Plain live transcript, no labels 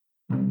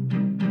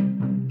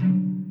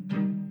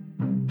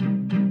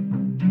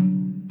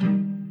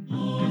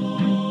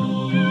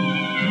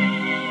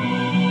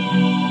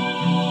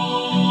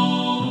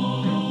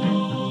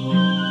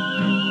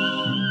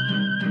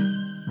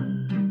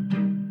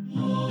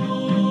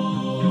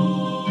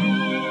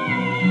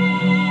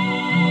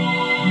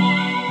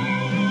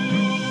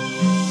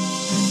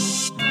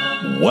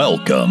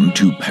Welcome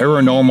to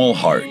Paranormal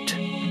Heart,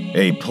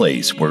 a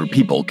place where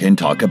people can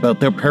talk about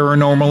their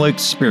paranormal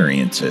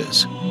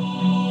experiences.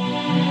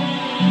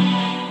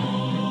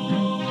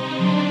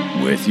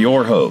 With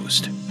your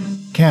host,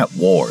 Kat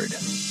Ward.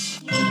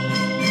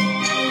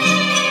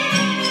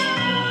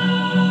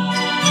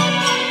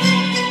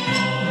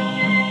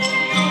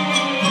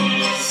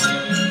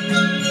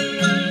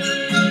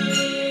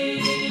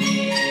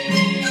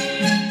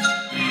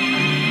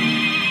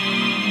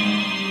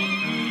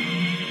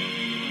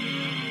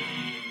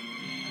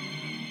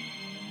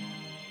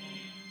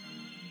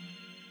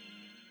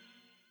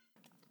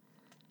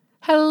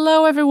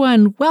 Hello,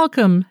 everyone.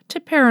 Welcome to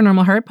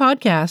Paranormal Heart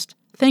Podcast.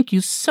 Thank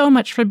you so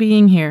much for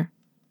being here.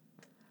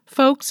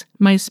 Folks,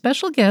 my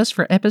special guests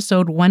for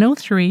episode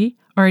 103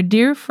 are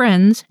dear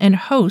friends and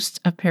hosts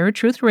of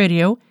Paratruth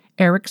Radio,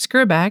 Erik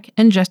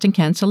and Justin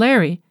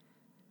Cancelleri.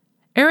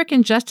 Erik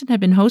and Justin have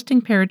been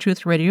hosting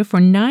Paratruth Radio for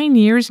 9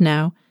 years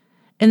now,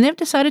 and they've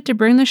decided to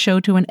bring the show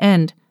to an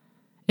end.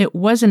 It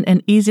wasn't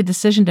an easy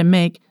decision to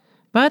make,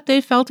 but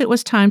they felt it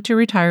was time to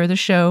retire the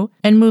show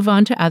and move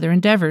on to other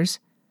endeavors.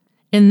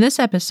 In this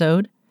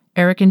episode,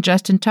 Erik and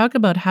Justin talk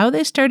about how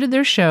they started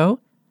their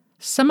show,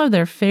 some of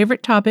their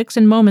favorite topics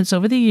and moments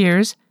over the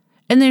years,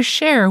 and they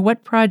share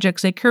what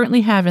projects they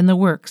currently have in the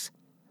works.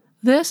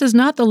 This is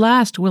not the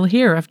last we'll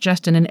hear of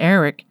Justin and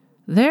Erik.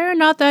 They're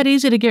not that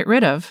easy to get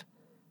rid of.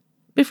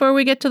 Before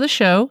we get to the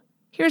show,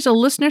 here's a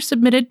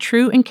listener-submitted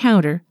true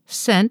encounter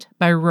sent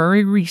by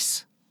Rory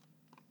Reese.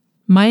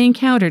 My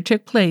encounter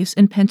took place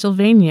in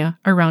Pennsylvania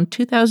around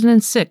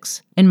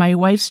 2006 in my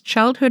wife's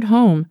childhood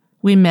home.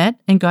 We met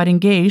and got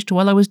engaged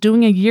while I was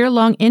doing a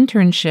year-long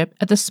internship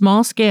at the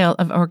small scale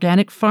of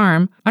organic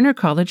farm on her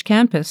college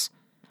campus.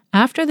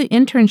 After the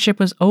internship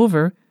was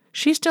over,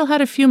 she still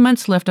had a few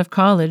months left of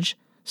college,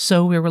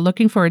 so we were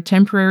looking for a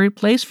temporary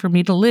place for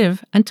me to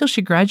live until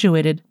she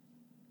graduated.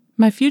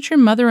 My future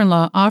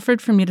mother-in-law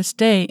offered for me to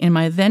stay in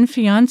my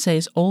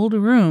then-fiancé's old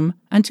room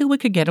until we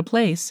could get a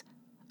place.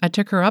 I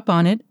took her up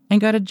on it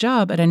and got a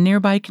job at a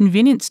nearby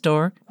convenience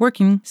store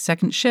working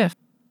second shift.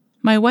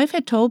 My wife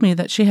had told me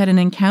that she had an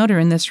encounter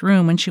in this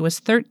room when she was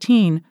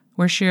 13,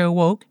 where she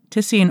awoke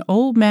to see an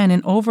old man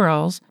in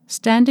overalls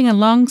standing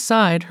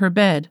alongside her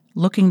bed,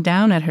 looking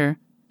down at her.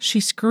 She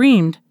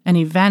screamed, and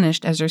he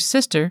vanished as her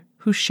sister,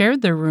 who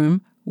shared the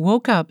room,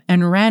 woke up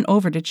and ran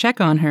over to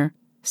check on her.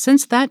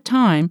 Since that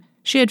time,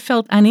 she had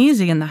felt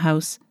uneasy in the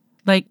house,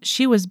 like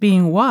she was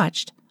being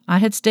watched. I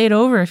had stayed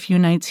over a few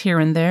nights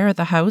here and there at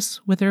the house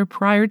with her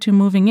prior to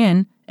moving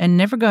in and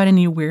never got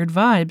any weird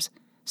vibes.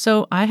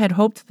 So I had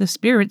hoped the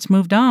spirits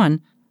moved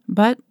on,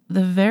 but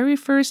the very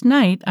first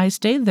night I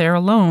stayed there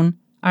alone,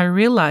 I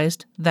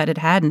realized that it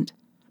hadn't.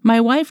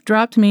 My wife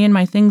dropped me and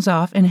my things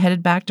off and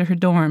headed back to her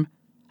dorm.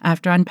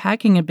 After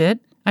unpacking a bit,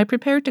 I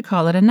prepared to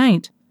call it a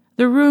night.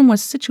 The room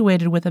was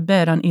situated with a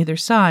bed on either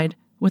side,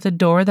 with a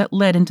door that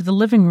led into the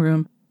living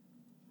room.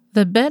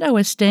 The bed I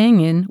was staying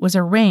in was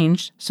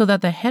arranged so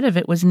that the head of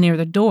it was near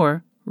the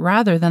door,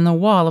 rather than the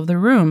wall of the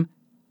room.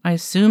 I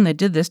assume they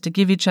did this to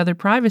give each other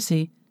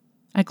privacy.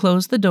 I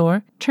closed the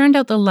door, turned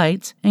out the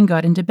lights, and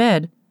got into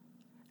bed.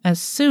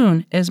 As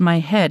soon as my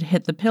head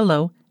hit the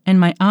pillow and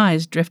my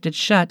eyes drifted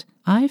shut,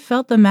 I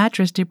felt the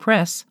mattress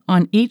depress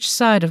on each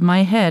side of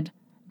my head,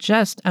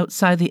 just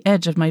outside the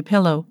edge of my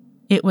pillow.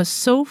 It was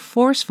so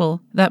forceful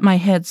that my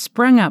head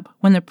sprung up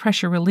when the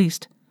pressure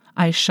released.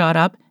 I shot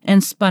up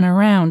and spun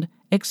around,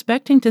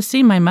 expecting to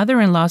see my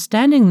mother-in-law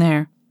standing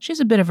there. She's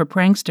a bit of a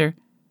prankster.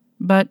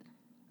 But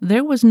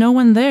there was no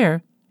one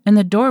there, and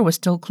the door was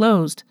still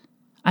closed.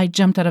 I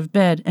jumped out of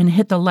bed and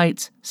hit the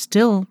lights.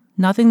 Still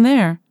nothing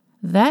there.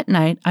 That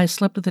night, I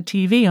slept with the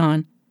TV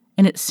on,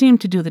 and it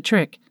seemed to do the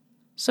trick.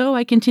 So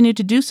I continued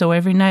to do so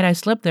every night I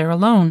slept there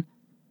alone.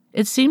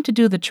 It seemed to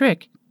do the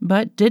trick,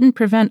 but didn't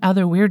prevent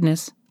other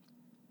weirdness.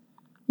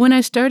 When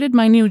I started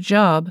my new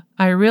job,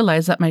 I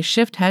realized that my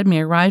shift had me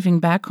arriving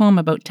back home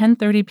about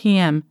 10:30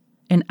 p.m.,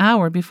 an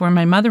hour before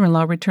my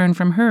mother-in-law returned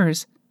from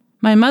hers.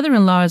 My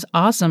mother-in-law is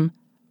awesome,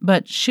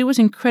 but she was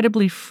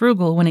incredibly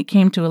frugal when it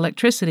came to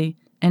electricity,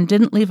 and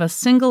didn't leave a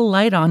single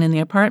light on in the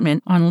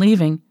apartment on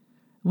leaving,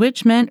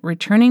 which meant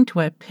returning to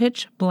a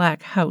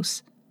pitch-black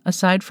house,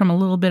 aside from a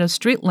little bit of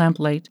street lamp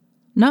light.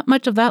 Not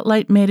much of that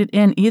light made it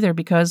in either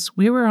because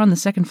we were on the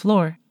second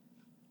floor.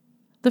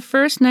 The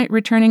first night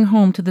returning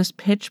home to this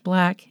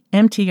pitch-black,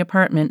 empty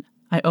apartment,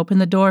 I opened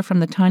the door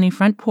from the tiny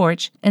front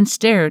porch and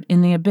stared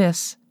in the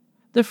abyss.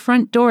 The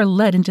front door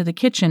led into the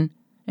kitchen,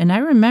 and I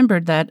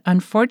remembered that,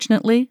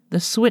 unfortunately, the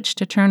switch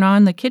to turn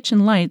on the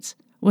kitchen lights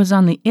was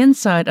on the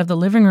inside of the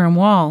living room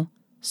wall,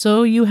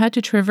 so you had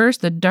to traverse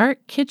the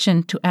dark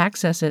kitchen to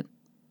access it.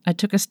 I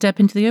took a step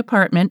into the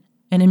apartment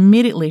and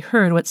immediately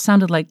heard what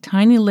sounded like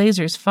tiny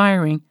lasers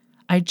firing.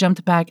 I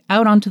jumped back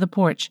out onto the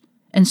porch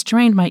and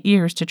strained my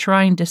ears to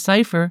try and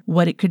decipher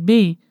what it could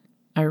be.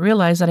 I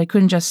realized that I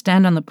couldn't just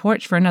stand on the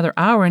porch for another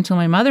hour until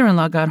my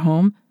mother-in-law got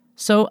home,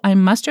 so I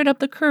mustered up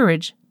the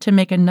courage to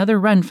make another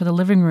run for the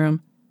living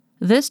room.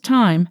 This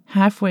time,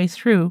 halfway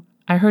through,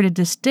 I heard a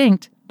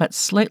distinct but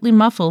slightly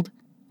muffled,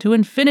 "To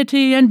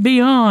infinity and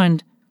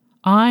beyond."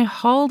 I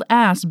hauled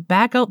ass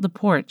back out the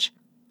porch.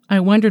 I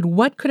wondered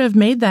what could have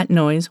made that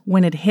noise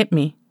when it hit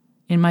me.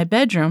 In my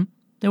bedroom,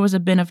 there was a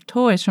bin of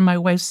toys from my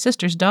wife's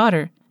sister's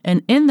daughter,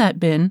 and in that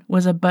bin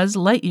was a Buzz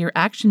Lightyear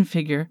action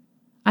figure.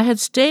 I had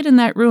stayed in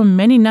that room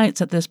many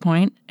nights at this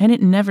point, and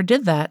it never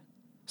did that.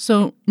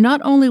 So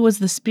not only was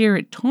the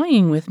spirit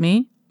toying with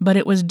me, but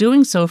it was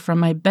doing so from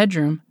my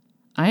bedroom.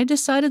 I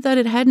decided that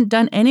it hadn't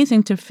done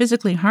anything to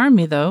physically harm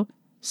me, though,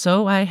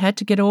 so I had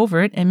to get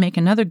over it and make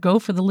another go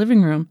for the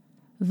living room.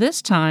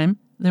 This time,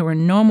 there were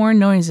no more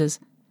noises,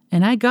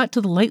 and I got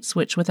to the light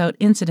switch without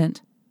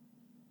incident.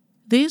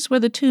 These were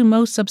the two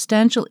most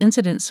substantial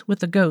incidents with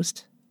the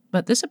ghost,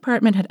 but this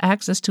apartment had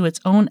access to its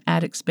own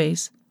attic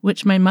space,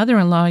 which my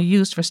mother-in-law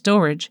used for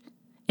storage.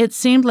 It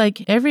seemed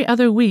like every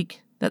other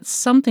week that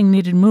something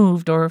needed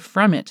moved or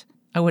from it.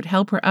 I would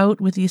help her out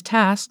with these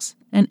tasks,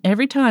 and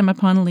every time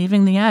upon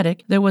leaving the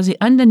attic, there was the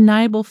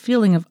undeniable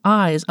feeling of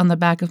eyes on the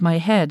back of my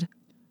head.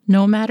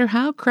 No matter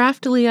how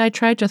craftily I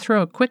tried to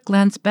throw a quick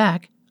glance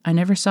back, I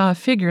never saw a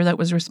figure that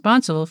was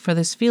responsible for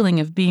this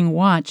feeling of being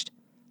watched.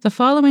 The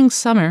following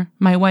summer,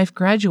 my wife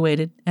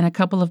graduated, and a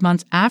couple of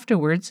months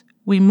afterwards,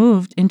 we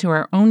moved into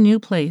our own new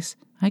place.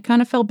 I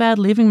kind of felt bad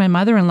leaving my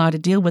mother-in-law to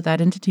deal with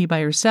that entity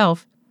by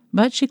herself,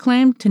 but she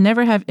claimed to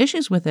never have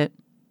issues with it.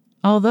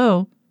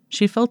 Although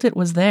she felt it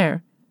was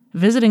there,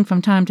 visiting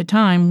from time to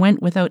time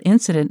went without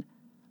incident,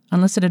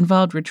 unless it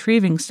involved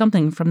retrieving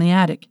something from the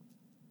attic.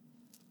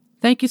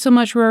 Thank you so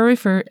much, Rory,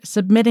 for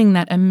submitting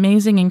that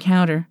amazing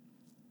encounter.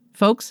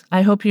 Folks,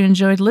 I hope you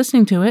enjoyed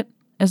listening to it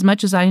as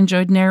much as I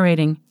enjoyed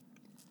narrating.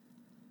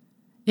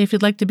 If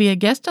you'd like to be a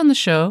guest on the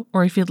show,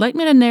 or if you'd like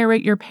me to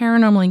narrate your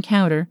paranormal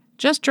encounter,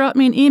 just drop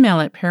me an email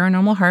at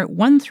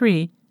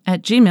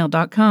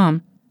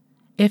paranormalheart13@gmail.com.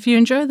 If you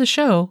enjoy the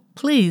show,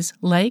 please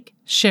like,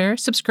 share,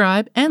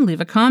 subscribe, and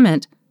leave a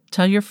comment.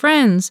 Tell your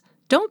friends.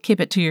 Don't keep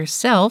it to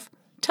yourself.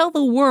 Tell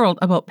the world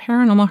about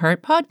Paranormal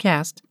Heart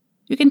Podcast.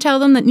 You can tell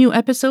them that new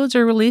episodes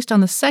are released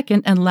on the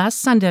second and last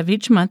Sunday of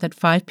each month at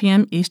 5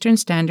 p.m. Eastern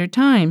Standard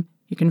Time.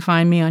 You can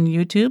find me on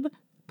YouTube,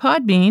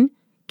 Podbean,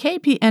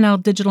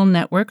 KPNL Digital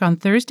Network on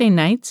Thursday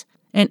nights,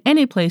 and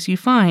any place you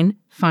find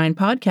Fine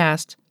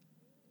Podcast.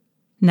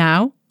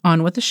 Now,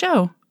 on with the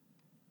show.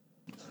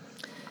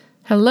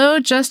 Hello,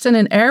 Justin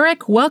and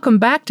Erik. Welcome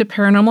back to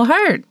Paranormal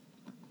Heart.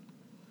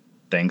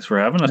 Thanks for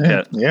having us,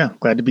 Kat. Yeah,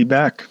 glad to be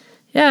back.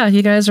 Yeah,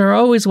 you guys are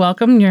always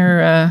welcome. You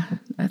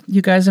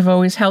guys have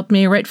always helped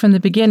me right from the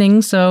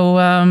beginning, so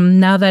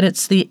now that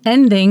it's the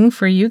ending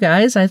for you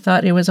guys, I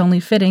thought it was only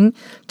fitting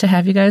to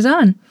have you guys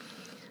on.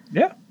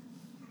 Yeah.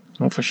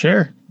 Well, for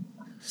sure.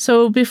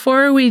 So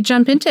before we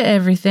jump into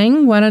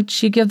everything, why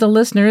don't you give the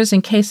listeners,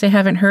 in case they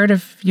haven't heard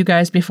of you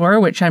guys before,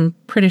 which I'm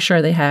pretty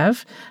sure they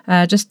have,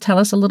 just tell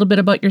us a little bit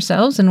about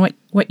yourselves and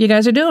what you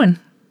guys are doing.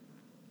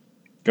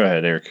 Go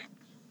ahead, Erik.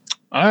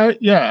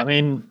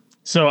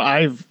 So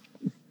I've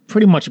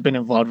pretty much been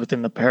involved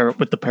within the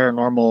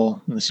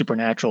paranormal and the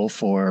supernatural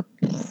for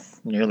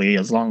nearly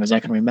as long as I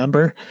can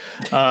remember.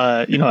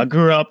 I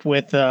grew up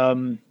with,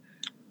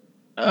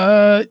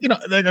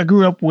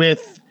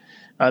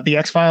 The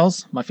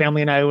X-Files. My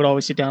family and I would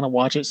always sit down and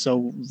watch it.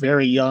 So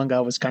very young, I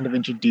was kind of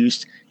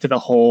introduced to the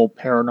whole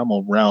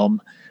paranormal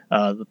realm.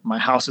 My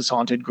house is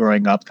haunted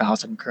growing up, the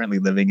house I'm currently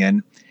living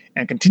in,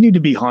 and continued to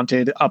be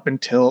haunted up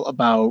until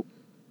about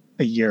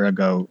a year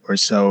ago or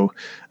so,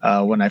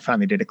 when I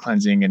finally did a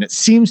cleansing. And it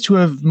seems to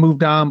have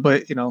moved on,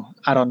 but,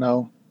 I don't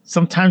know.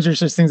 Sometimes there's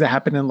just things that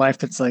happen in life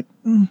that's like,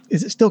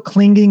 is it still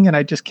clinging and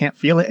I just can't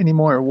feel it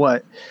anymore or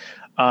what?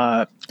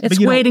 It's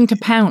waiting to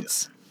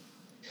pounce.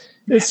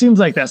 It seems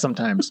like that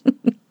sometimes.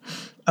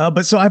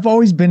 But so I've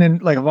always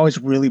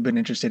really been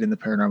interested in the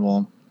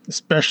paranormal,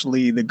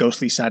 especially the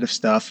ghostly side of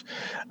stuff.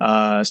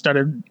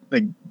 Started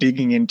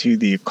digging into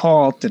the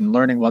occult and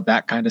learning about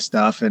that kind of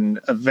stuff. And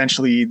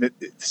eventually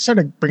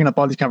started bringing up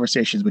all these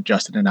conversations with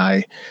Justin and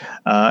I.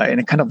 And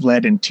it kind of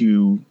led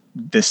into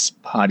this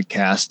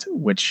podcast,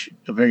 which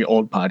a very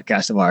old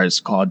podcast of ours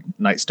called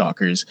Night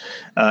Stalkers.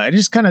 It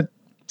just kind of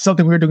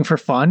something we were doing for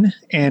fun.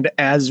 And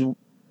as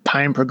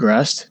time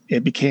progressed,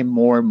 it became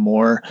more and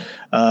more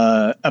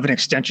of an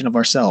extension of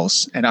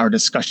ourselves and our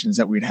discussions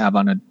that we'd have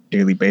on a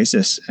daily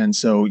basis. And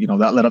so,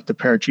 that led up to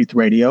Paratruth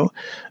Radio,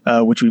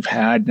 which we've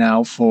had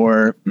now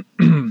for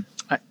 9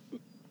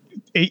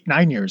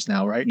 years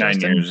now, right? 9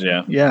 Justin? years,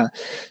 yeah. Yeah.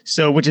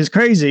 So, which is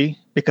crazy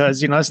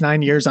because, that's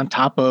 9 years on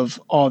top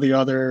of all the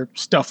other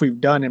stuff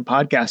we've done in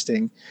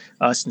podcasting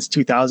since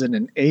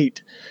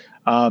 2008.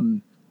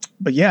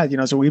 But yeah,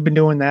 so we've been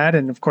doing that.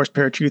 And of course,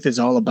 Paratruth is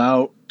all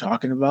about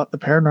talking about the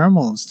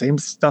paranormal, same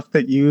stuff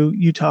that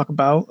you talk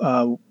about.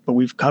 But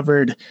we've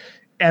covered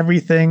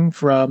everything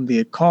from the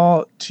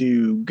occult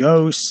to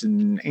ghosts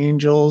and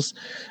angels,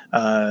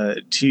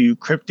 to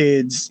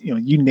cryptids,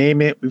 you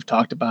name it. We've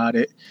talked about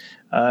it.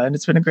 And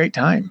it's been a great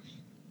time.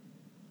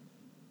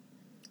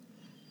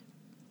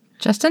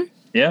 Justin?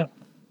 Yeah.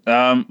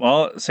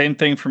 Well, same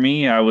thing for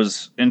me. I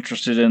was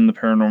interested in the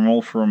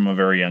paranormal from a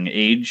very young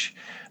age.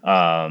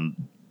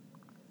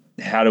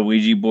 Had a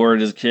Ouija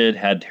board as a kid,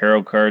 had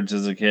tarot cards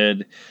as a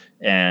kid,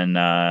 and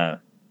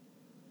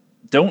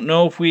don't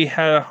know if we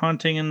had a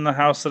haunting in the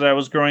house that I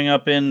was growing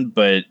up in,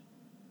 but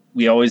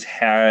we always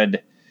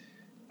had,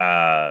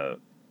 I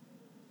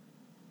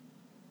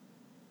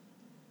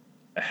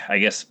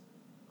guess,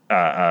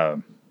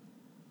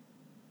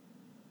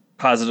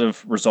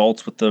 positive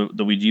results with the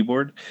Ouija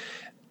board.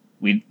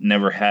 We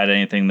never had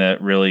anything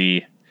that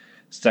really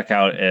stuck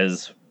out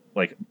as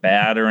like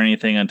bad or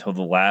anything until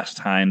the last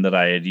time that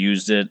I had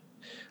used it,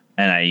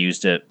 and I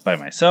used it by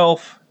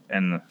myself,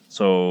 and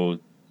so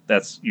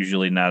that's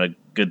usually not a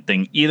good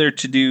thing either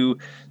to do.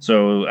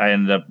 So I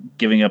ended up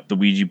giving up the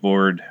Ouija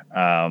board,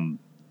 and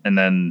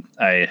then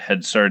I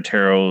had started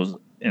tarot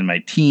in my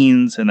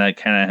teens, and that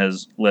kind of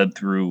has led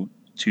through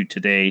to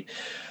today.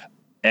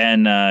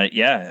 And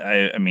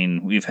I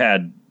mean, we've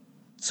had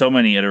so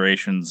many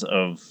iterations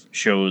of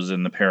shows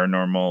in the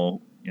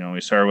paranormal. You know,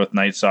 we started with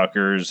Night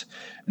Stalkers,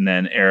 and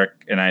then Erik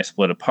and I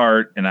split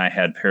apart, and I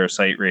had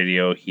Parasite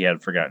Radio, he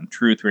had Forgotten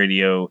Truth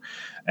Radio,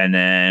 and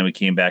then we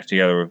came back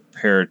together with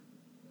Paratruth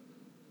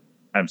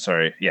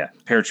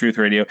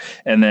Radio,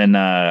 and then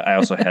I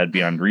also had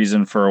Beyond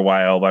Reason for a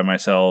while by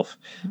myself,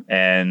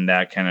 and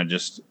that kind of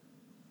just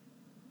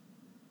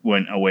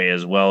went away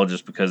as well,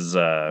 just because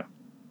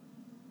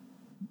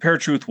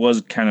Paratruth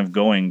was kind of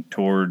going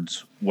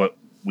towards what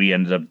we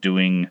ended up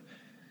doing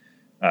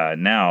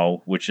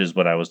now, which is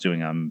what I was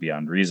doing on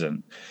Beyond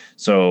Reason.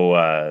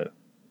 So,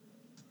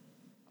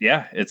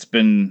 it's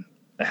been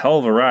a hell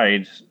of a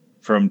ride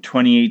from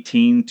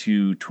 2018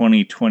 to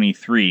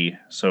 2023.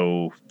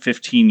 So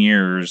 15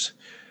 years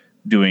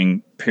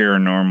doing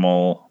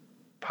paranormal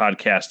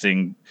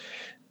podcasting.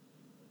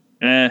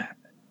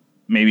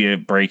 Maybe a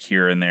break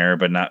here and there,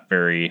 but not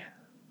very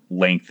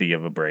lengthy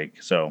of a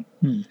break. So...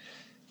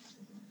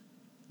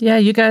 Yeah,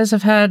 you guys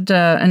have had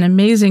an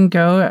amazing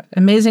go,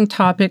 amazing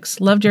topics.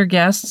 Loved your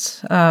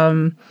guests.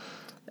 I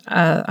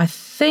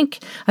think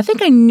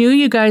I knew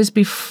you guys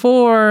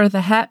before the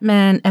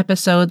Hatman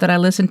episode that I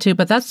listened to,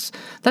 but that's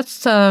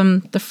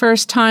the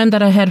first time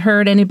that I had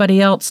heard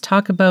anybody else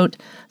talk about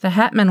the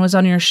Hatman was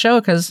on your show.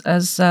 Because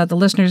as the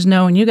listeners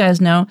know and you guys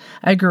know,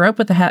 I grew up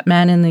with the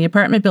Hatman in the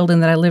apartment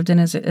building that I lived in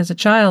as a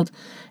child,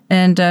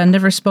 and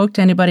never spoke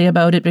to anybody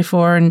about it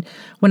before. And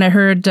when I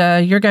heard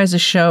your guys'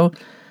 show.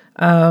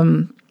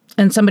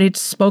 And somebody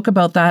spoke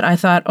about that, I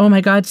thought, oh my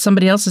God,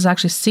 somebody else has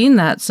actually seen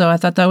that. So I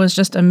thought that was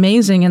just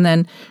amazing. And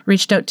then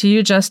reached out to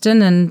you,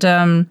 Justin.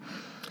 And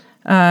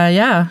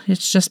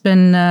it's just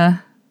been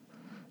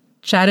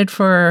chatted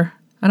for,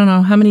 I don't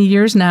know how many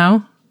years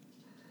now.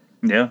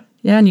 Yeah.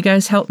 Yeah, and you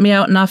guys helped me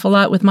out an awful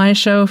lot with my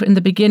show in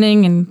the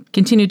beginning and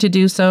continue to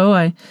do so.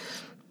 I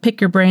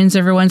pick your brains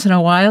every once in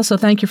a while, so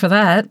thank you for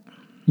that.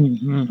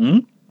 Mm-hmm.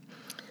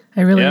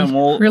 I really,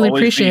 we'll really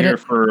always appreciate be here it.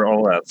 for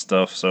all that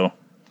stuff, so...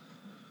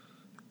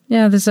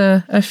 Yeah, there's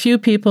a few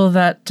people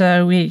that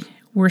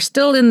we're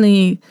still in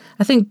the,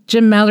 I think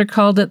Jim Mallard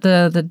called it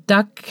the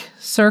duck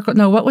circle.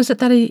 No, what was it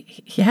that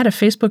he had a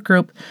Facebook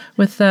group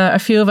with a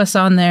few of us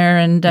on there,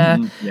 and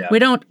we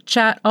don't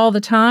chat all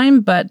the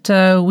time, but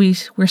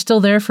we're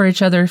still there for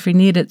each other if we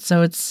need it.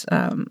 So it's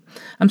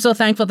I'm so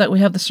thankful that we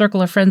have the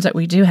circle of friends that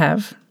we do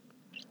have.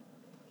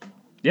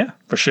 Yeah,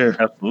 for sure.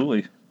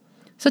 Absolutely.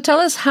 So tell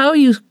us how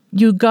you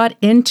got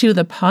into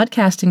the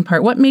podcasting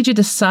part. What made you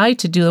decide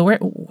to do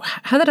it?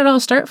 How did it all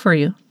start for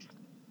you?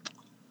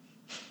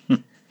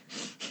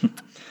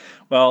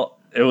 Well,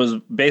 it was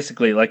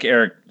basically, like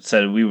Erik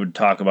said, we would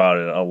talk about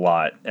it a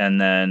lot.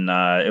 And then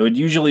it would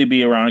usually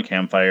be around a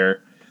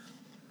campfire,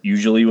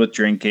 usually with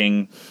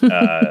drinking,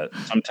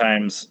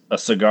 sometimes a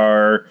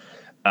cigar.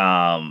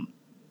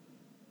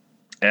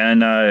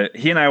 And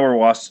he and I were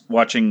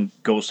watching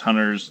Ghost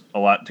Hunters a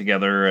lot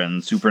together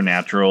and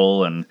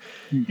Supernatural. And,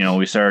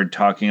 we started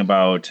talking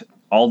about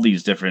all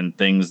these different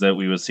things that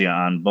we would see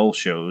on both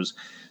shows.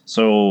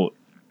 So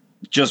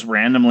just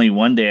randomly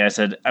one day I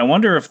said, I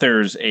wonder if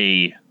there's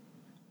a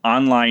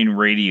online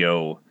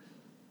radio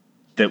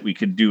that we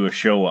could do a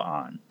show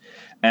on.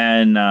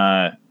 And,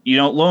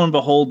 lo and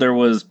behold, there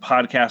was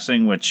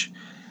podcasting, which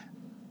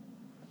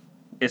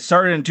it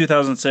started in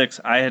 2006.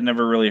 I had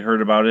never really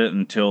heard about it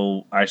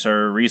until I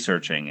started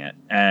researching it.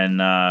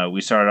 And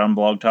we started on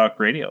Blog Talk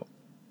Radio.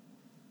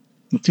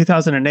 In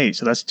 2008.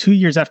 So that's 2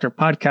 years after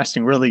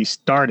podcasting really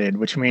started,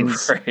 which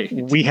means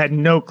we had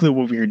no clue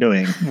what we were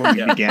doing when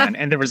we began.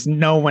 And there was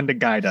no one to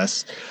guide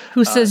us.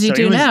 Who says you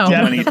do now?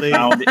 So many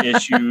sound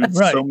issues,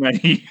 so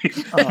many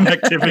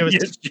connectivity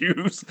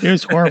issues. It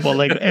was horrible.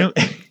 But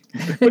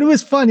it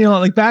was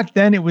fun. Back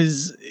then it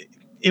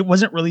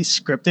wasn't really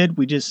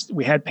scripted.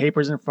 We had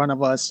papers in front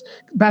of us.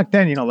 Back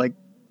then,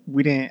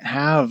 we didn't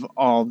have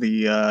all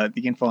the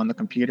info on the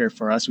computer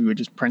for us. We would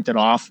just print it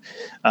off,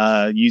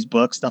 use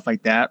books, stuff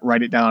like that,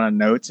 write it down on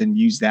notes, and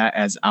use that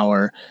as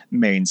our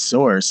main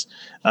source.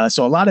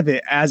 So a lot of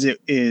it, as it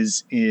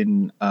is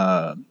in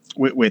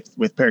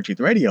with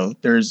Paratruth Radio,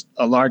 there's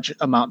a large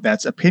amount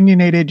that's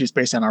opinionated just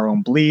based on our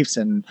own beliefs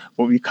and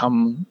what we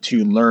come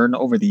to learn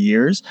over the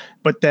years.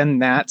 But then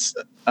that's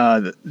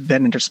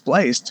then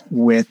interspliced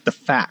with the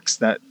facts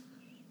that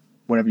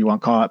whatever you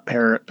want to call it,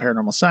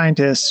 paranormal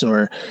scientists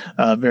or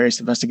various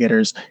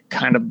investigators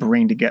kind of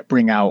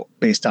bring out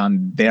based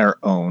on their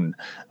own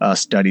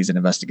studies and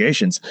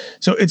investigations.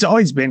 So it's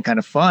always been kind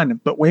of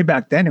fun. But way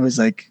back then, it was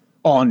like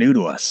all new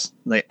to us.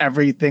 Like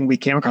everything we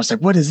came across, like,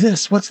 what is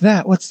this? What's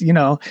that?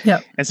 Yeah.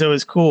 And so it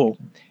was cool.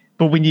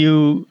 But when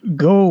you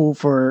go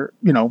for,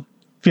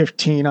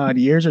 15 odd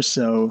years or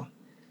so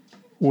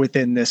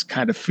within this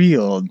kind of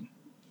field,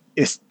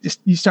 it's just,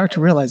 you start to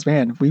realize,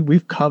 man,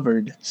 we've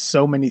covered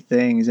so many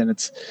things, and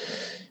it's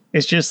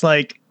just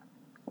like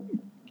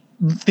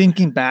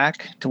thinking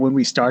back to when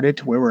we started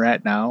to where we're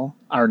at now,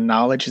 our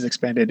knowledge has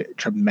expanded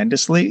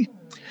tremendously.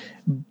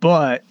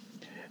 But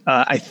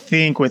I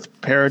think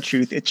with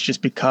Paratruth, it's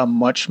just become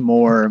much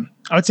more,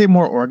 I would say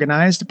more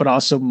organized, but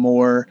also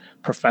more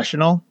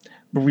professional.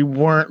 But we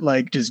weren't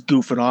like just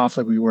goofing off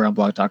like we were on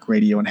Blog Talk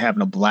Radio and having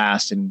a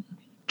blast and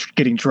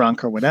getting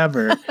drunk or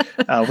whatever.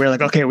 We're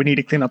like, okay, we need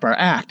to clean up our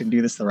act and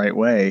do this the right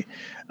way.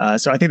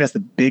 So I think that's the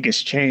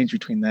biggest change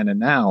between then and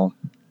now.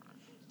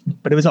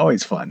 But it was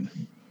always fun.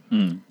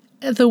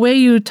 The way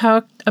you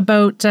talked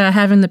about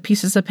having the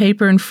pieces of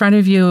paper in front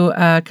of you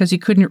because you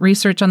couldn't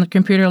research on the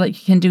computer like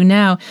you can do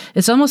now,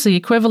 it's almost the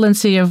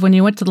equivalency of when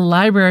you went to the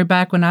library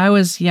back when I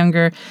was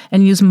younger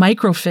and used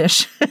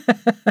microfiche.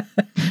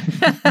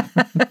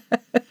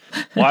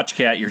 Watch,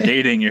 Cat, you're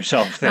dating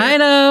yourself there. I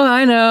know.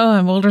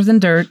 I'm older than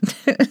dirt.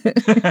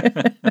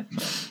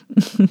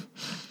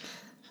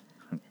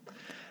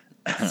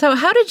 So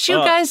how did you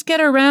guys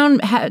get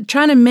around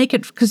trying to make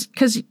it,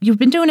 because you've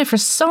been doing it for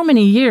so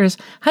many years,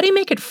 how do you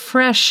make it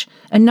fresh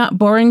and not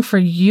boring for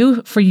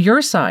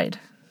your side?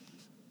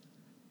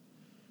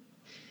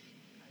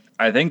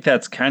 I think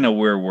that's kind of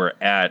where we're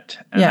at,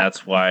 and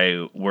that's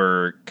why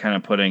we're kind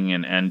of putting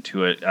an end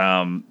to it.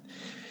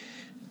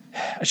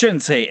 I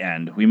shouldn't say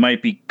end. We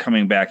might be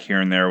coming back here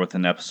and there with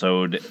an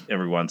episode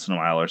every once in a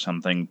while or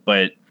something,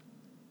 but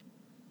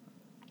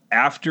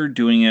after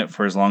doing it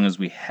for as long as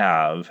we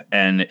have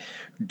and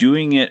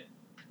doing it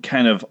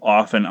kind of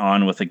off and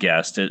on with a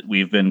guest,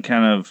 we've been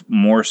kind of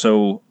more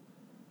so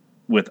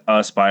with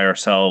us by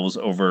ourselves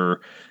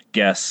over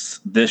guests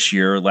this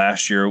year.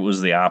 Last year it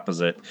was the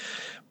opposite.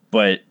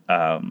 But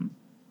I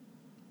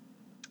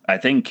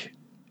think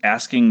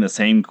asking the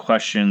same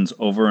questions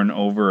over and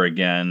over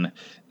again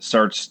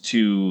starts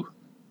to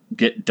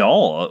get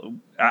dull.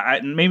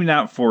 Maybe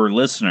not for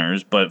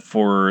listeners, but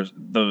for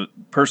the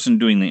person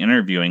doing the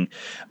interviewing.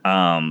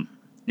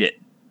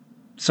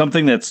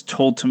 Something that's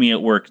told to me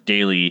at work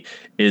daily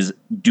is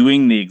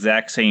doing the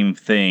exact same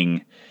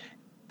thing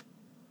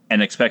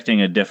and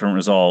expecting a different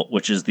result,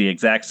 which is the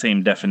exact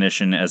same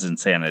definition as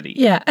insanity.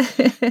 Yeah.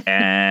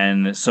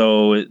 And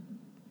so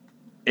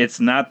it's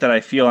not that I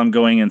feel I'm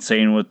going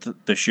insane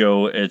with the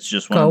show. It's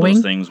just one of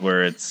those things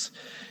where it's...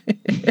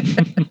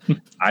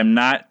 I'm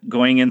not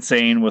going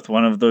insane with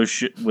one of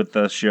those with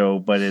the show,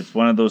 but it's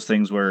one of those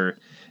things where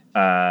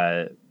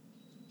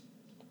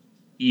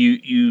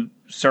you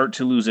start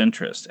to lose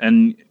interest.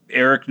 And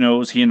Erik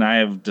knows, he and I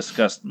have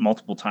discussed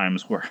multiple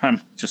times where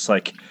I'm just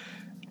like,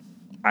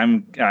 I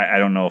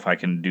don't know if I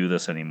can do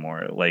this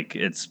anymore. Like,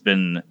 it's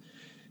been,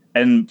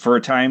 and for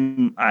a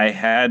time I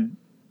had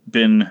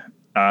been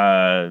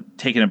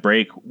taking a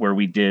break where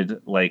we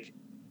did like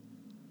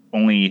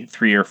only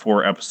 3 or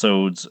 4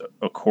 episodes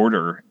a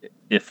quarter,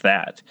 if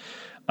that.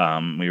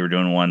 We were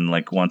doing one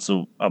like once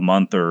a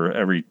month or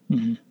every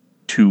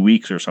 2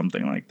 weeks or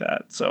something like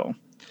that. So,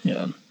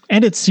 yeah.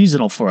 And it's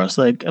seasonal for us.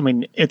 Like, I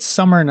mean, it's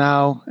summer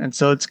now. And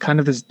so it's kind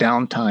of this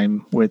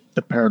downtime with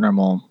the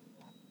paranormal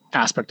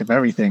aspect of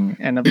everything.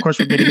 And of course,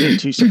 we're getting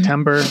into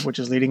September, which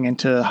is leading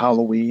into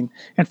Halloween.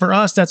 And for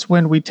us, that's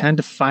when we tend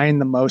to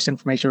find the most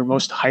information. We're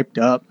most hyped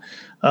up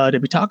to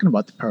be talking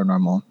about the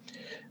paranormal.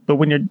 But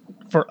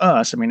for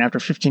us, I mean, after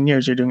 15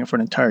 years, you're doing it for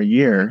an entire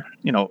year.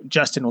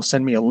 Justin will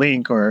send me a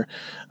link or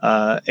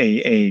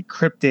a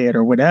cryptid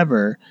or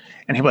whatever.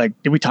 And he'll be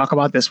like, did we talk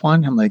about this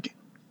one? I'm like,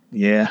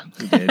 yeah,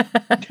 we did.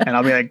 And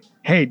I'll be like,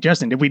 hey,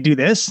 Justin, did we do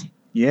this?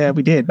 Yeah,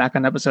 we did. Back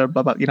on episode,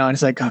 blah, blah. And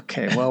it's like,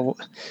 okay, well,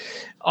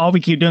 all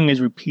we keep doing is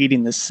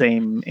repeating the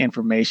same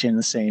information,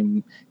 the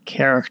same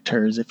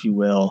characters, if you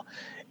will.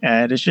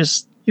 And it's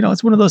just,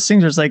 it's one of those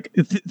things where it's like,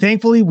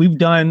 thankfully, we've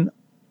done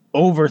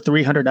over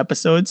 300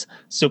 episodes.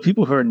 So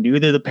people who are new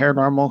to the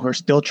paranormal, who are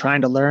still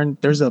trying to learn,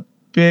 there's a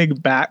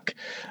big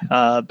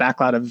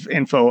backlot of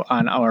info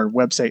on our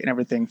website and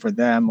everything for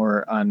them,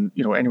 or on,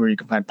 anywhere you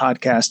can find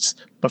podcasts.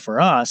 But for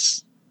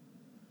us,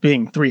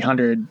 being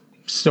 300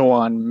 so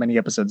on many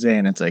episodes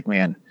in, it's like,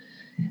 man,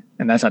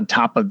 and that's on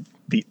top of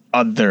the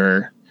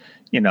other,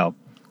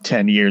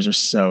 10 years or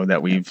so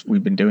that we've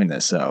been doing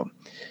this. So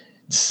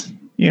it's,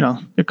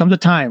 there comes a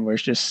time where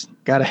it's just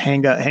got to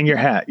hang your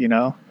hat,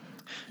 Yes.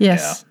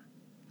 Yeah.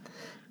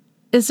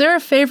 Is there a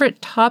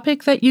favorite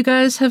topic that you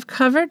guys have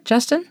covered?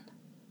 Justin,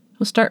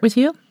 we'll start with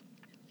you.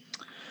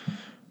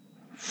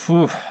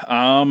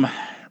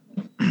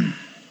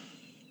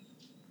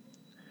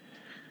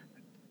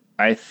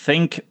 I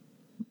think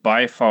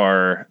by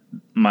far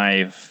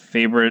my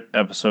favorite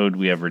episode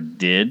we ever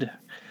did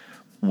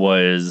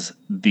was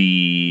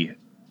the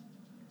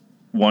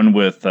one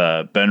with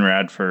Ben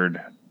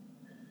Radford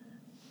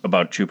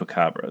about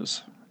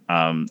chupacabras.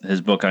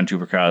 His book on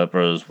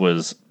chupacabras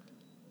was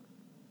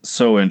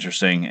so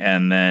interesting,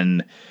 and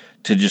then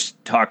to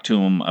just talk to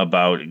him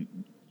about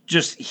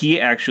he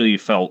actually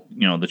felt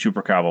the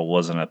chupacabra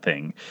wasn't a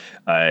thing.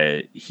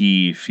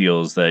 He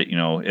feels that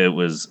it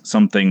was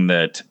something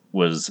that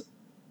was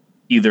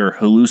either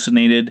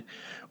hallucinated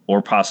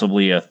or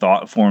possibly a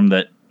thought form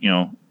that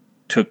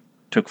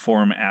took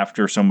form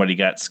after somebody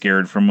got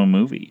scared from a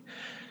movie.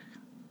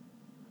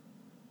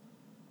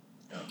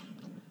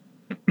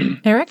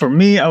 Eric? For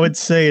me, I would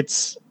say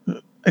it's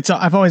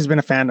I've always been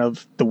a fan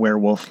of the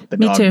werewolf, the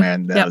Me too.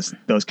 dogman,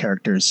 those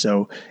characters.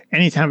 So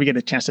anytime we get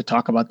a chance to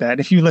talk about that,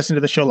 if you listen to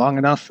the show long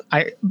enough,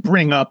 I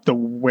bring up the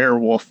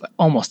werewolf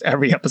almost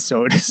every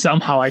episode.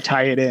 Somehow I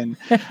tie it in.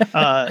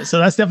 So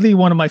that's definitely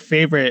one of my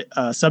favorite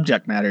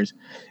subject matters.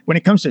 When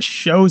it comes to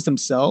shows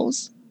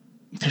themselves,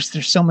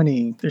 there's so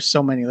many.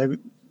 Like,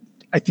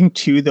 I think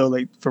two though.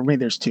 Like for me,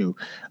 there's two.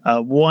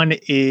 One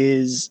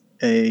is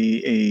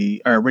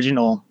our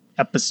original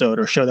episode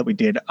or show that we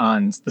did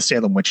on the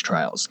Salem witch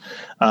trials,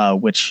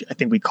 which I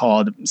think we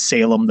called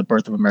Salem, the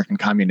Birth of American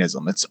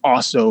Communism. It's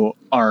also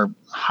our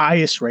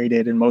highest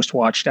rated and most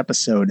watched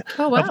episode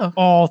of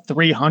all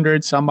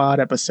 300 some odd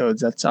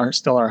episodes. That's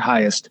still our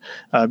highest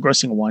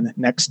grossing one,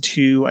 next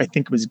to I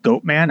think it was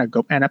Goatman, a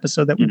Goatman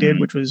episode that we did,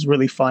 which was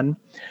really fun.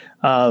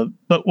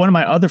 But one of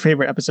my other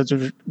favorite episodes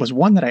was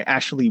one that I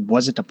actually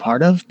wasn't a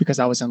part of because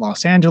I was in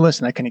Los Angeles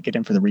and I couldn't get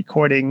in for the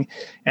recording.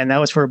 And that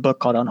was for a book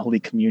called Unholy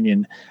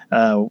Communion.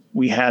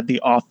 We had the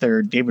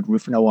author David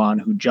Rufino on,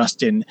 who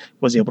Justin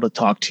was able to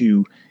talk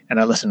to. And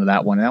I listened to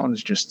that one. And that one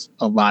was just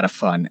a lot of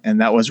fun.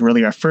 And that was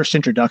really our first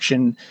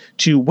introduction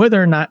to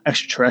whether or not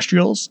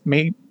extraterrestrials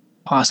may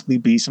possibly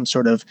be some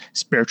sort of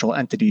spiritual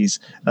entities,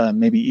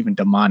 maybe even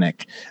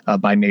demonic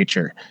by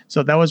nature.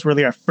 So that was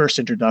really our first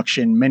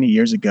introduction many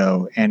years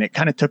ago. And it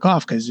kind of took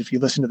off because if you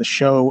listen to the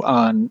show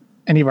on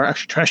any of our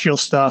extraterrestrial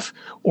stuff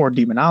or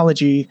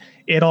demonology,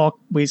 they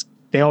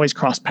always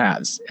cross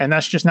paths. And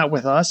that's just not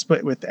with us,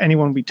 but with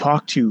anyone we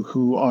talk to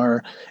who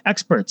are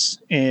experts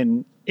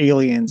in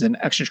aliens and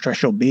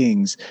extraterrestrial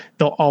beings.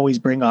 They'll always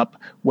bring up,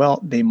 well,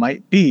 they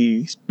might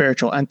be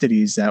spiritual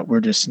entities that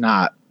we're just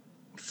not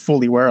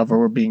fully aware of or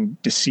we're being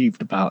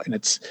deceived about. And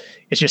it's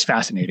just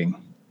fascinating.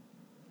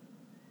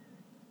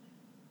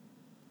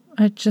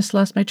 I just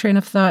lost my train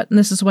of thought, and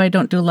this is why I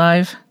don't do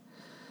live.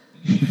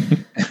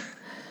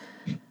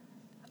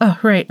 Oh,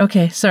 right.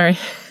 Okay. Sorry.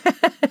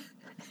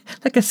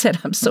 Like I said,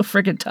 I'm so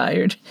friggin'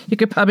 tired. You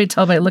could probably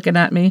tell by looking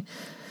at me.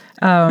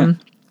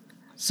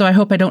 So I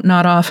hope I don't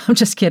nod off. I'm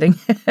just kidding.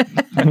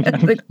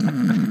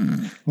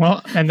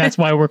 Well, and that's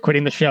why we're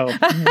quitting the show.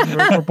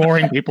 We're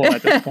boring people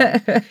at this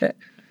point.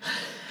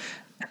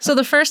 So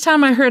the first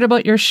time I heard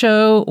about your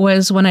show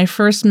was when I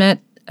first met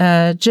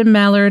Jim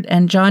Mallard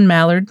and John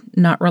Mallard,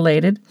 not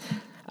related.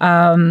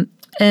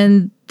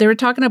 And they were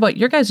talking about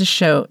your guys'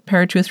 show,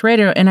 Paratruth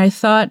Radio, and I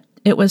thought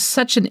it was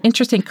such an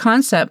interesting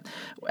concept.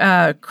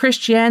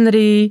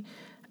 Christianity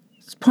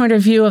point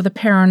of view of the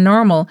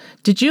paranormal.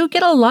 Did you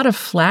get a lot of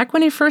flack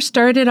when you first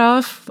started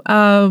off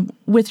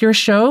with your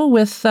show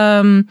with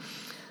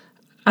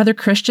other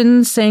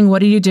Christians saying,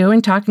 what are you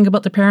doing talking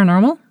about the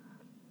paranormal?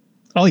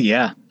 Oh,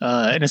 yeah.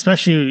 And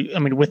especially, I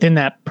mean, within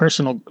that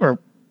personal or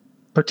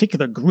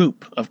particular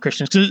group of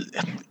Christians, because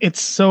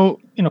it's so,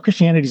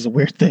 Christianity is a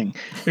weird thing.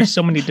 There's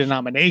so many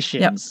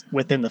denominations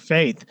within the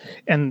faith,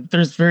 and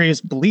there's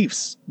various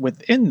beliefs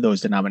within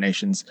those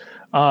denominations.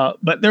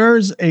 But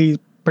there's a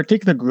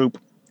particular group,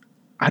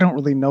 I don't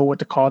really know what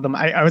to call them.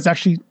 I was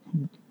actually,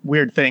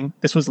 weird thing,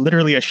 this was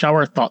literally a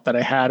shower thought that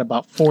I had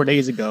about 4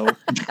 days ago.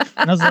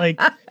 And I was like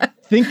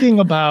thinking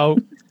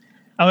about,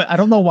 I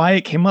don't know why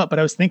it came up, but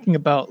I was thinking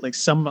about like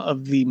some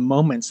of the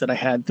moments that I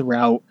had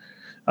throughout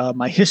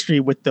my history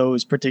with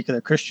those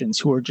particular Christians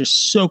who were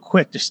just so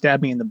quick to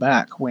stab me in the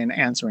back when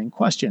answering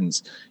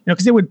questions.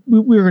 Because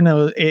we were in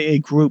a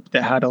group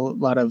that had a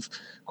lot of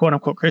quote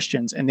unquote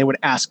Christians, and they would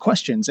ask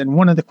questions. And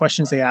one of the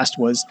questions they asked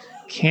was,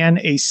 can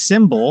a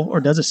symbol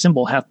or does a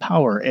symbol have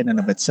power in and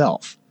of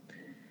itself?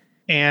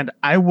 And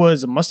I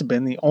must have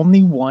been the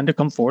only one to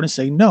come forward and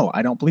say, no,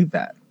 I don't believe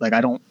that. Like,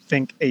 I don't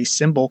think a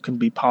symbol can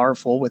be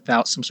powerful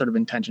without some sort of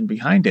intention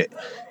behind it.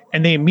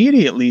 And they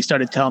immediately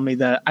started telling me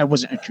that I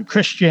wasn't a true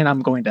Christian.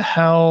 I'm going to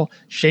hell.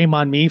 Shame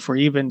on me for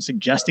even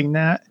suggesting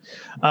that.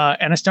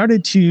 And I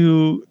started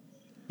to,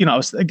 I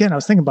was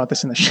thinking about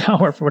this in the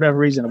shower for whatever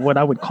reason of what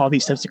I would call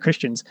these types of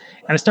Christians.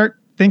 And I start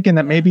thinking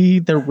that maybe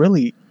they're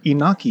really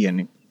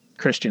Enochian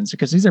Christians,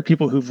 because these are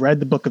people who've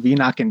read the book of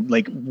Enoch and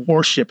like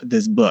worship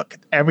this book.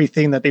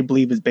 Everything that they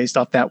believe is based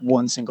off that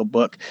one single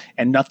book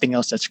and nothing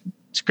else that's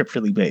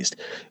scripturally based,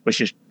 which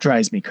just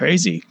drives me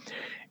crazy.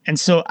 And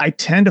so I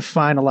tend to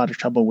find a lot of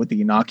trouble with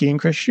the Enochian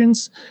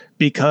Christians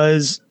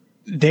because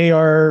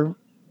they're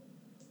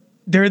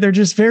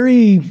just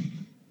very,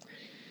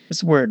 what's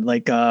the word,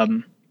 like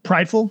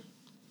prideful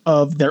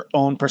of their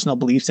own personal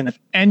beliefs. And if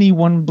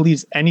anyone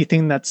believes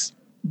anything that's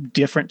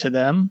different to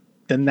them,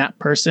 then that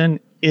person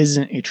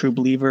isn't a true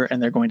believer,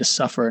 and they're going to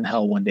suffer in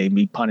hell one day and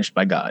be punished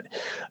by God.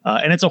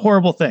 And it's a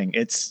horrible thing.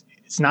 It's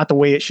not the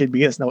way it should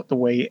be. It's not the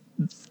way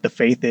the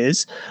faith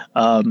is.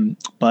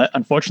 But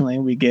unfortunately,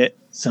 we get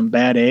some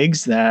bad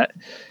eggs that,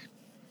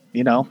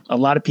 a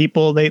lot of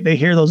people, they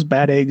hear those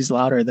bad eggs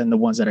louder than the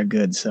ones that are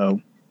good.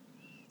 So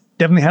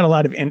definitely had a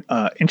lot of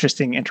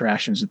interesting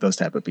interactions with those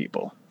type of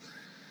people.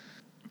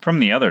 From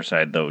the other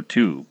side, though,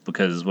 too,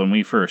 because when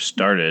we first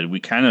started, we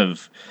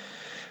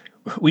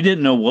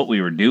didn't know what we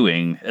were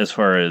doing as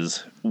far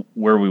as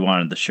where we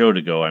wanted the show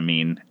to go.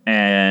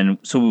 And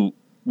so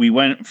we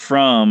went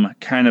from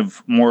kind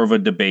of more of a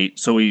debate.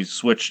 So we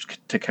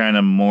switched to kind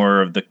of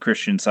more of the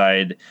Christian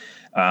side.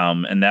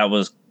 And that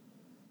was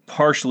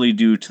partially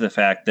due to the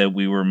fact that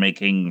we were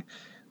making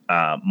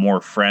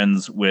more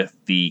friends with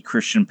the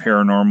Christian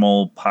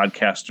paranormal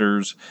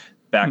podcasters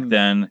back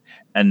then.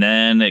 And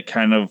then it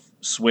kind of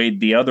swayed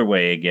the other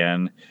way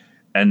again.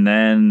 And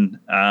then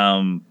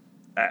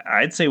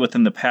I'd say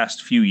within the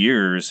past few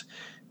years,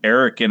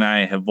 Erik and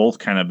I have both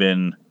kind of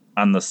been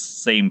on the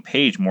same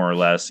page, more or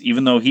less,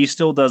 even though he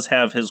still does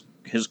have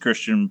his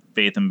Christian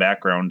faith and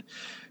background.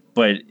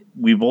 But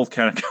we both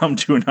kind of come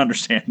to an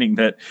understanding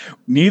that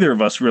neither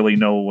of us really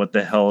know what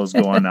the hell is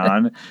going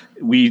on.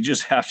 We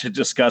just have to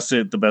discuss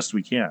it the best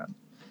we can.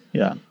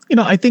 Yeah.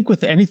 I think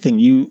with anything,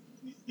 you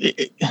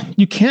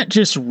can't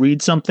just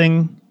read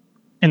something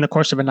in the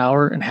course of an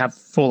hour and have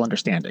full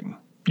understanding.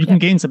 You can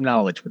gain some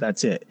knowledge, but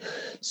that's it.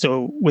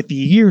 So with the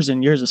years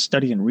and years of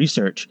study and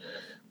research,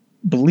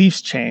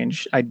 beliefs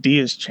change,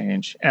 ideas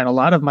change, and a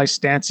lot of my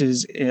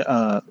stances,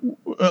 a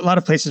lot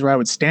of places where I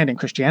would stand in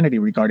Christianity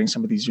regarding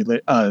some of these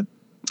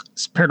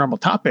paranormal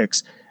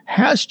topics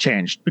has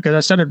changed, because I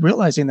started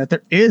realizing that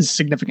there is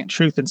significant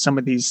truth in some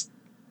of these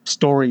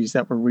stories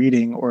that we're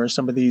reading, or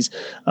some of these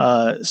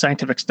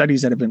scientific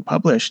studies that have been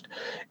published,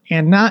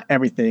 and not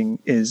everything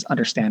is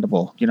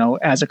understandable.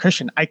 As a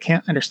Christian, I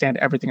can't understand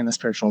everything in the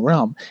spiritual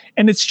realm.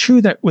 And it's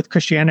true that with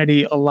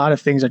Christianity, a lot of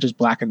things are just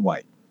black and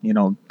white.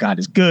 God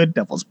is good,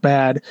 devil's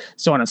bad,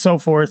 so on and so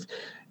forth.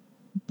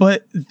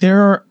 But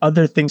there are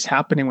other things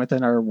happening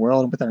within our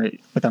world,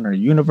 within our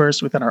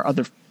universe, within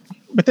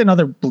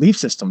other belief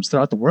systems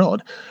throughout the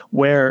world,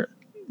 where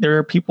there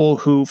are people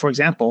who, for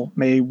example,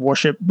 may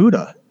worship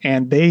Buddha,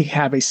 and they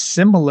have a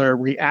similar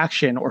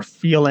reaction or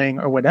feeling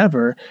or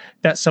whatever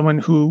that someone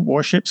who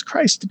worships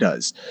Christ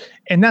does.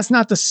 And that's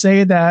not to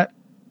say that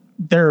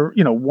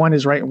one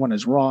is right and one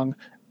is wrong.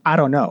 I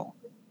don't know.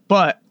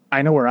 But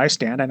I know where I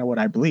stand. I know what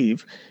I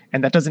believe.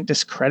 And that doesn't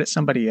discredit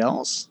somebody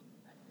else's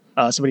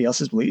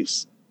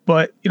beliefs.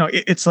 But,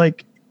 it's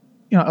like,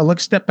 I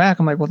step back.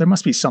 I'm like, well, there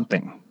must be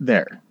something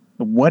there.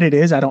 What it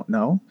is, I don't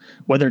know.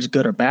 Whether it's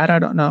good or bad, I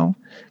don't know.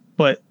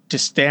 But to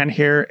stand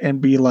here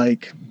and be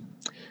like,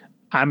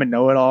 I'm a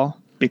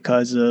know-it-all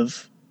because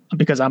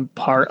I'm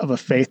part of a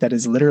faith that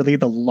is literally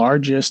the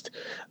largest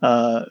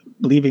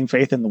believing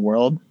faith in the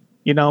world,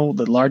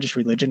 the largest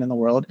religion in the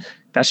world.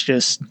 That's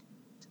just,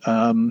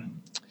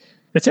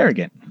 that's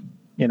arrogant,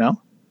 I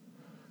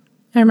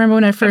remember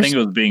when I think it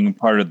was being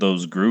part of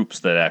those groups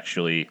that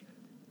actually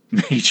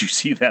made you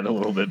see that a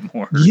little bit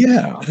more.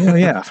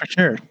 Yeah, for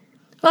sure.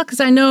 Well, because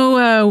I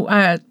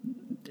know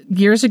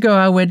years ago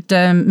I would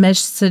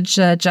message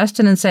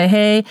Justin and say,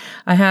 hey,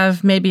 I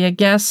have maybe a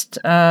guest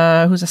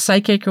who's a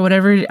psychic or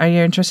whatever. Are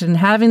you interested in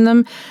having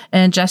them?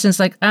 And Justin's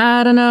like,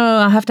 I don't know.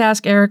 I'll have to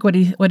ask Erik what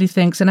he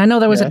thinks. And I know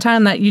there was a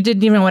time that you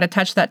didn't even want to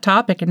touch that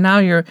topic, and now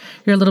you're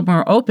a little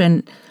more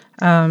open.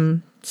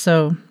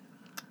 So.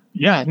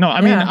 Yeah, no,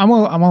 I mean, I'm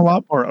a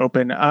lot more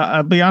open.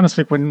 I'll be honest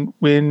with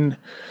you,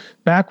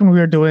 back when we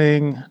were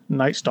doing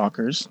Night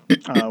Stalkers,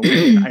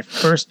 when I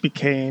first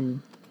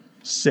became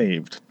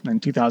saved in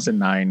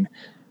 2009,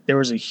 there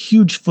was a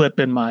huge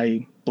flip in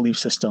my belief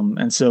system.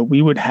 And so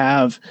we would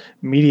have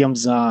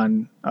mediums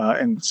on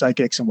and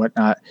psychics and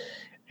whatnot.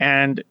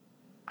 And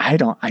I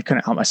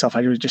couldn't help myself.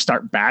 I would just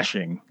start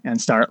bashing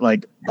and start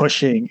like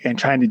pushing and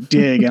trying to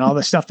dig and all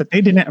the stuff that they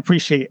didn't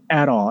appreciate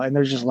at all. And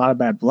there's just a lot of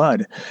bad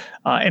blood.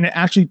 And it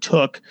actually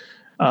took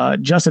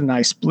Justin and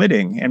I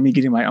splitting and me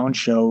getting my own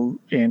show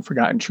in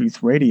Forgotten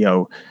Truth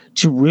Radio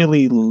to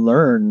really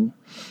learn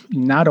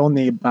not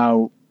only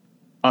about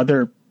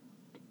other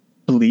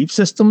belief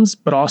systems,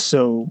 but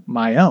also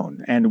my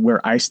own and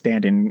where I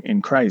stand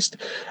in Christ.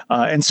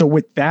 And so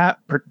with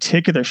that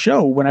particular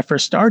show, when I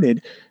first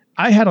started,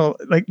 I had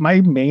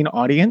my main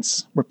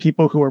audience were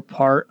people who were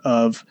part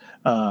of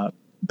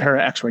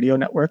Para X Radio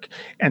Network.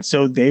 And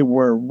so they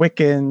were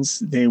Wiccans,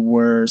 they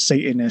were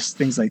Satanists,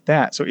 things like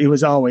that. So it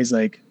was always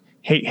like,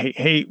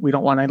 hey, we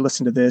don't want to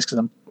listen to this because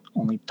I'm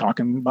only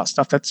talking about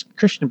stuff that's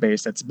Christian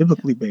based, that's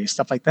biblically based,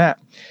 stuff like that.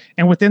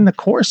 And within the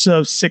course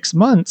of 6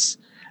 months,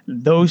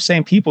 those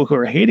same people who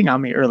were hating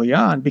on me early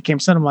on became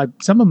some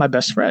of my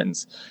best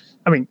friends.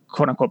 I mean,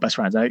 quote unquote best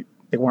friends.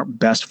 They weren't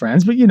best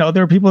friends, but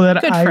there were people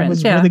that I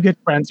was really good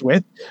friends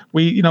with.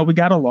 We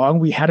got along,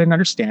 we had an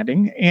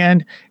understanding.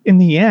 And in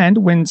the end,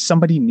 when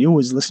somebody new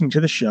was listening to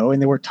the show and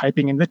they were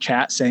typing in the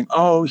chat saying,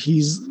 oh,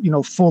 he's,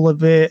 full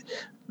of it.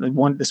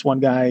 This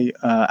one guy,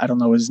 I don't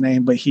know his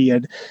name, but he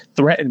had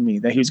threatened me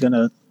that he was going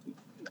to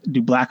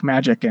do black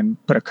magic and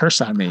put a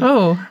curse on me.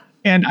 Oh.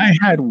 And I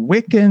had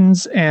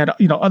Wiccans and,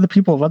 other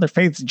people of other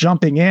faiths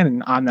jumping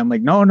in on them,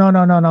 like, no,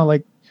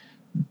 like,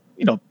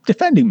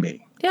 defending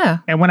me. Yeah.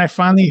 And when I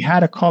finally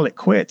had to call it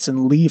quits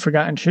and leave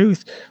Forgotten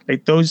Truth,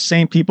 like those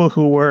same people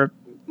who were,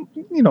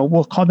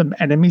 we'll call them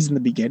enemies in the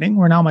beginning,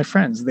 were now my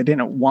friends. They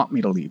didn't want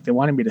me to leave. They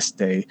wanted me to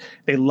stay.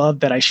 They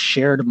loved that I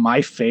shared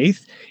my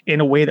faith in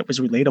a way that was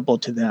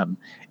relatable to them.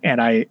 And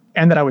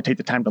that I would take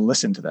the time to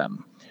listen to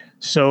them.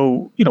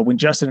 So, when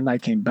Justin and I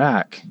came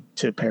back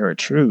to Para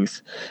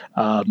Truth,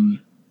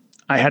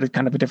 I had a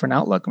kind of a different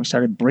outlook. And we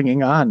started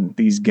bringing on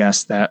these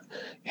guests that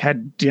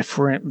had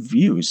different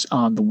views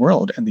on the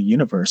world and the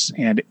universe.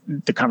 And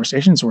the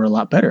conversations were a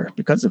lot better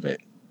because of it.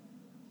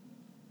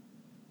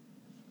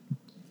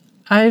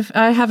 I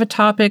have a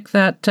topic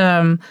that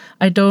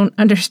I don't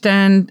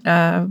understand.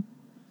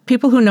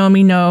 People who know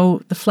me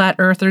know the flat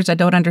earthers I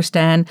don't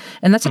understand.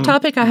 And that's a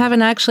topic I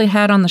haven't actually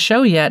had on the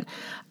show yet.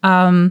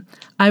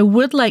 I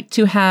would like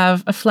to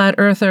have a flat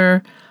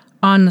earther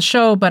on the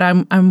show, but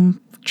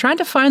I'm trying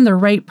to find the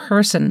right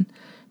person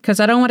because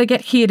I don't want to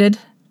get heated.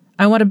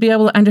 I want to be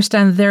able to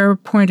understand their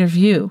point of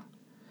view.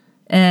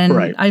 And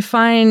right. I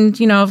find,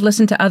 I've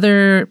listened to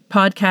other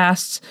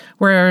podcasts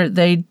where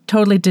they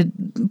totally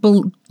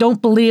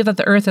don't believe that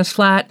the earth is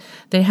flat.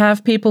 They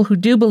have people who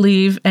do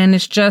believe, and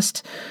it's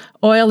just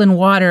oil and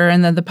water.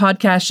 And then the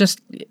podcast just,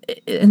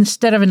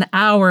 instead of an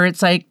hour,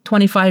 it's like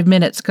 25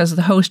 minutes because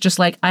the host just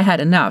like, I had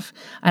enough.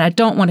 And I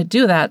don't want to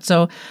do that.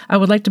 So I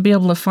would like to be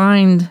able to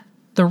find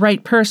the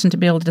right person to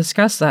be able to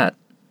discuss that.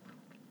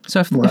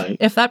 So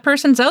if that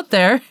person's out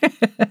there,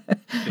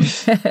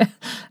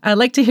 I'd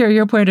like to hear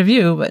your point of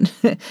view. But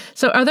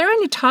so are there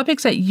any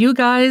topics that you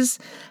guys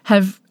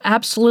have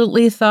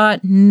absolutely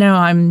thought, no,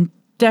 I'm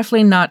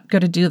definitely not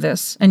going to do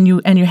this, and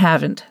you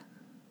haven't?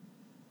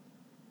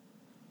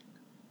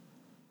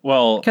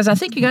 Well, because I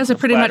think you guys are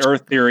pretty much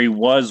Earth theory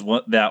was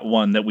that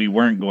one that we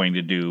weren't going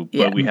to do,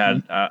 but we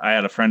had I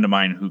had a friend of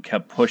mine who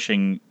kept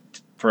pushing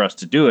for us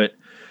to do it,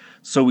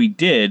 so we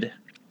did.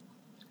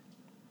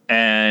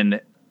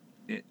 And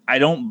I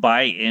don't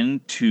buy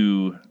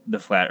into the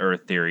flat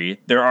Earth theory.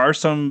 There are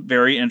some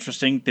very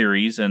interesting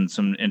theories and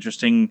some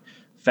interesting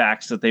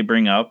facts that they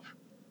bring up.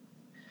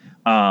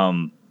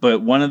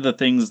 But one of the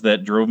things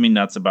that drove me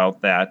nuts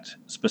about that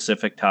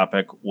specific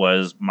topic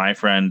was my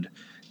friend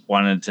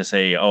wanted to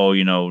say,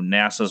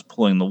 NASA's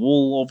pulling the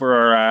wool over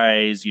our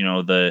eyes.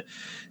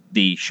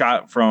 The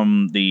shot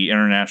from the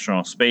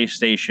International Space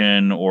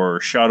Station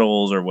or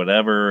shuttles or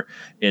whatever,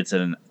 it's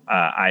an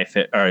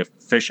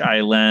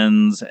fisheye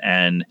lens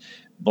and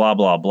blah,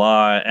 blah,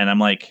 blah. And I'm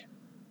like,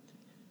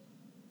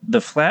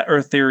 the flat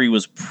Earth theory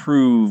was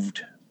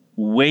proved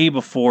way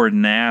before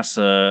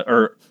NASA,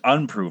 or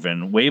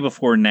unproven, way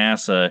before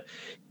NASA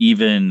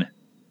even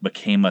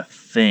became a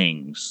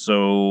thing.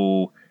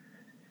 So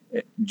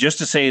just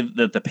to say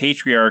that the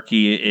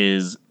patriarchy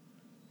is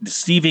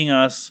deceiving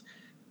us,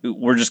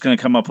 we're just going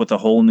to come up with a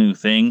whole new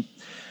thing.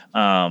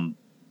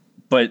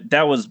 But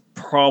that was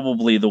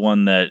probably the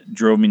one that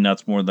drove me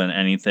nuts more than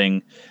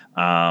anything.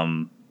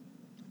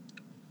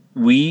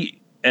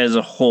 We, as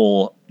a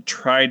whole,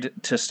 tried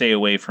to stay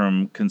away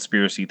from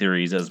conspiracy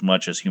theories as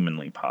much as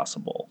humanly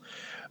possible.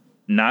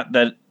 Not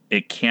that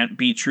it can't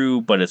be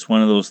true, but it's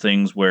one of those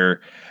things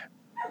where,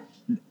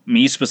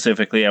 me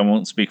specifically, I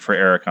won't speak for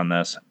Erik on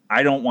this,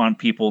 I don't want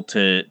people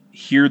to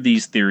hear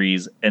these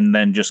theories and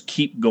then just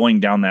keep going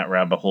down that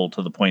rabbit hole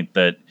to the point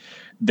that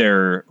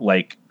they're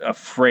like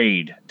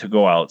afraid to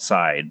go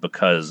outside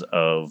because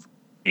of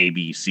A,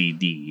 B, C,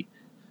 D.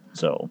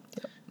 So,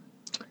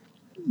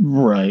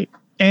 right.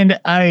 And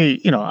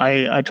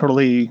I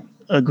totally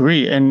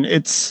agree. And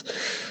it's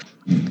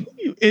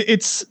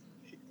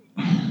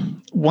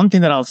one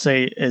thing that I'll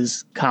say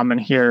is common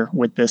here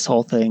with this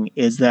whole thing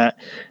is that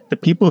the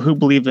people who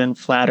believe in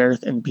flat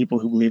Earth and people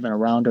who believe in a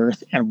round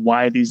Earth, and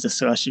why these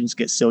discussions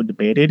get so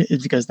debated,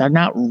 is because they're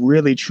not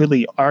really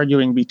truly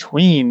arguing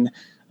between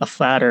a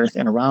flat Earth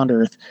and a round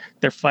Earth.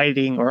 They're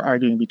fighting or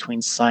arguing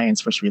between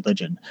science versus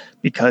religion.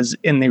 Because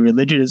in the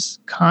religious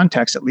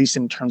context, at least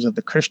in terms of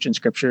the Christian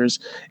scriptures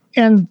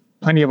and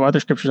plenty of other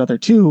scriptures out there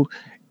too,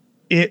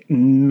 it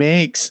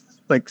makes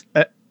it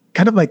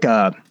kind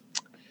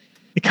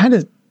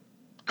of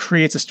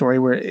creates a story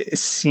where it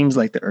seems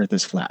like the Earth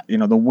is flat.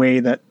 The way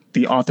that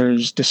the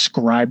authors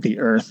describe the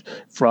Earth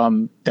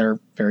from their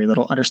very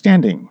little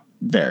understanding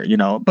there,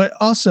 but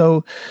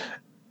also,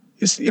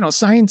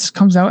 science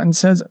comes out and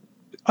says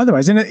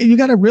otherwise. And you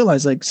got to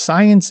realize, like,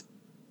 science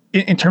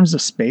in terms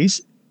of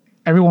space,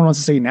 everyone wants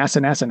to say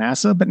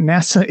NASA, but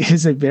NASA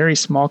is a very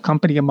small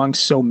company among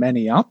so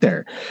many out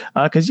there.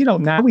 Because,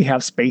 now we have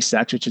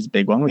SpaceX, which is a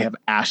big one. We have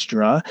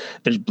Astra,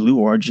 there's Blue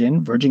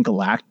Origin, Virgin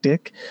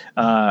Galactic,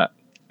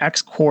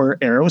 X-Core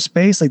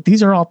Aerospace. Like,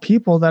 these are all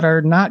people that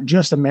are not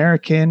just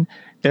American.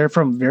 They're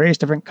from various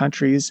different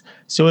countries.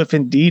 So if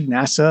indeed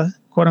NASA,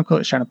 quote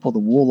unquote, is trying to pull the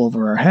wool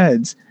over our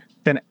heads,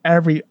 then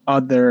every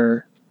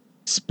other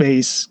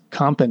space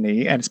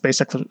company and space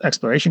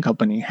exploration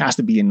company has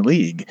to be in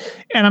league.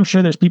 And I'm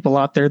sure there's people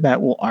out there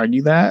that will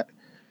argue that.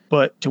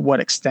 but to what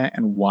extent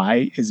and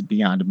why is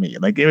beyond me.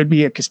 Like, it would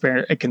be a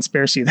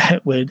conspiracy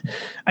that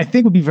I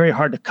think would be very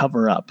hard to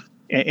cover up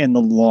in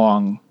the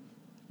long,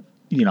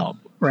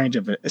 range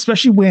of it,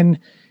 especially when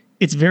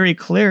it's very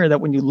clear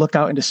that when you look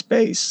out into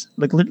space,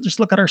 like just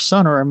look at our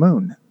sun or our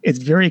moon, it's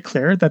very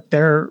clear that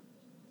they're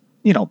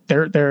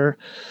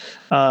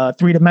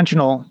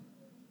three-dimensional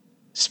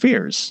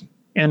spheres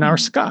in our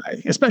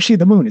sky. Especially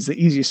the moon is the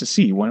easiest to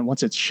see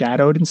once it's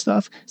shadowed and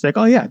stuff. It's like,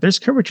 oh yeah, there's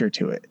curvature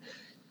to it.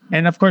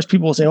 And of course,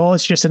 people will say, "Oh,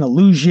 it's just an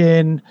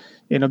illusion.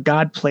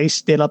 God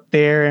placed it up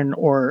there,"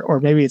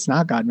 or maybe it's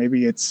not God.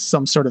 Maybe it's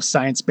some sort of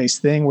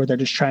science-based thing where they're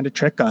just trying to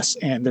trick us.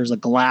 And there's a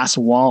glass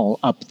wall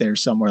up there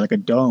somewhere, like a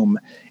dome,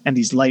 and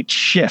these lights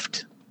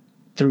shift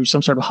through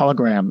some sort of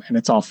hologram, and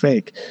it's all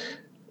fake.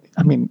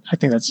 I mean, I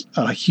think that's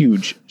a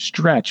huge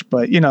stretch,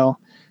 but to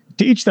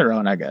each their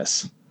own, I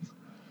guess.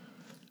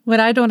 What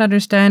I don't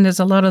understand is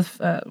a lot of,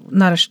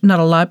 not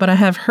a lot, but I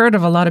have heard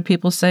of a lot of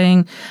people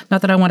saying,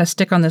 not that I want to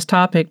stick on this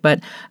topic,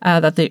 but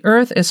that the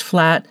Earth is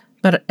flat,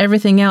 but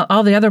everything else,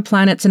 all the other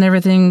planets and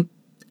everything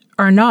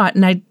are not.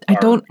 And I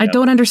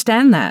don't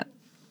understand that.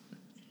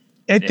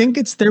 I think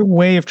it's their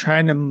way of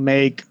trying to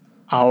make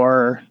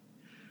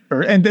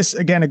and this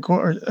again, of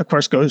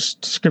course, goes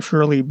to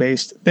scripturally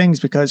based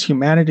things, because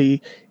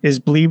humanity is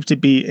believed to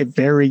be a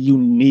very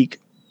unique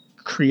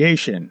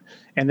creation.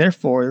 And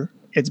therefore,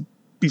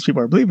 these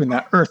people are believing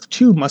that Earth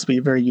too must be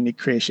a very unique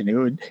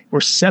creation. We're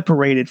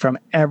separated from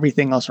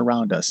everything else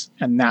around us,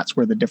 and that's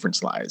where the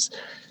difference lies.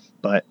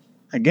 But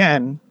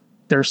again,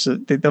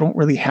 they don't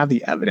really have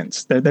the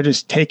evidence. They're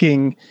just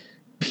taking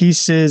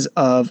pieces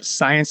of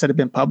science that have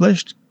been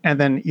published and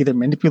then either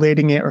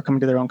manipulating it or coming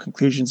to their own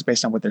conclusions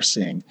based on what they're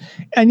seeing.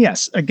 And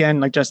yes,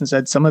 again, like Justin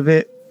said, some of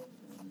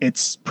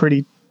it's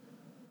pretty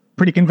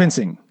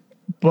convincing.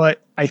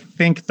 But I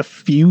think the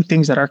few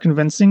things that are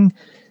convincing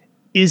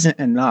isn't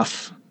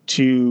enough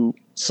to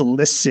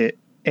solicit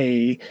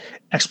a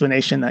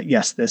explanation that,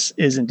 yes, this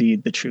is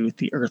indeed the truth.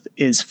 The Earth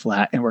is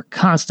flat, and we're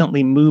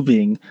constantly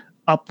moving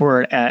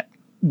upward at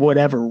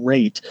whatever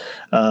rate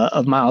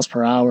of miles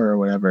per hour or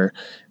whatever.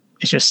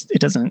 It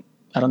doesn't,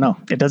 I don't know.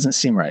 It doesn't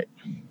seem right.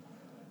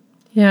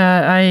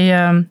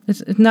 Yeah,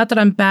 it's not that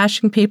I'm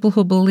bashing people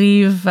who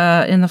believe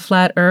in the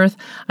flat Earth.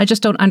 I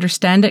just don't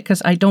understand it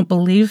because I don't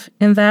believe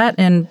in that,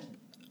 and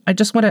I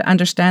just want to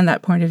understand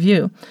that point of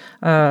view.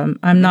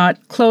 I'm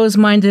not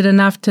closed-minded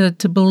enough to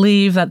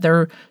believe that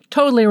they're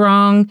totally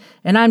wrong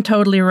and I'm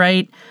totally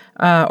right,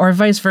 or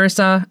vice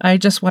versa. I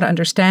just want to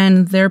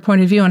understand their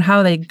point of view and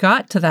how they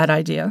got to that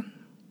idea.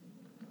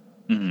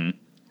 Mm-hmm.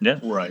 Yeah,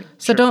 right.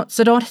 So don't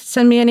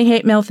send me any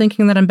hate mail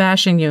thinking that I'm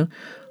bashing you,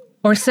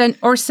 or send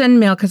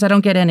mail because I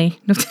don't get any.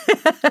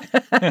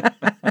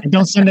 And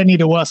don't send any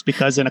to us,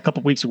 because in a couple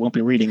of weeks we won't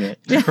be reading it.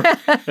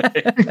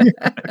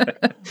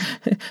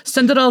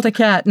 Send it all to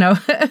Kat. No.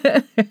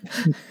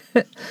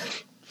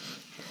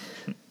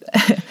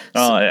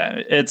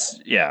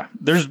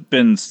 There's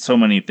been so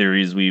many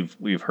theories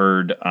we've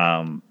heard.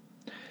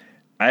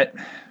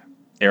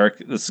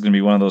 Eric, this is going to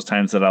be one of those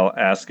times that I'll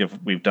ask if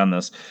we've done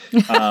this.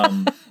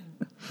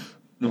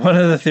 One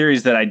of the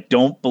theories that I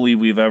don't believe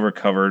we've ever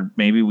covered,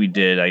 maybe we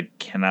did, I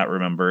cannot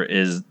remember,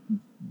 is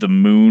the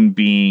moon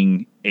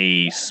being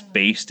a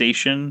space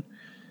station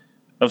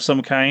of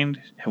some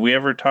kind. Have we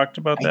ever talked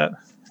about that? I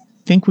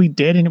think we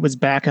did, and it was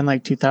back in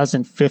like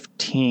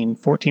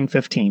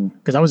 2015,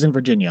 because I was in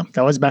Virginia.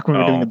 That was back when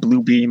we were doing the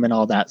blue beam and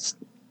all that,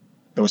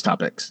 those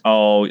topics.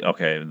 Oh,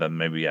 okay, then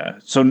maybe, yeah.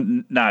 So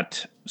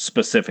not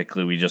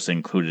specifically, we just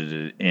included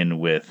it in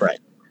with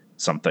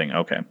something.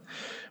 Okay.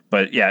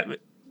 But yeah,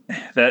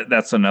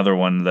 that's another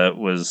one that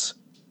was...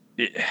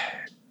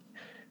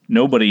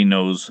 nobody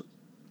knows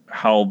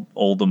how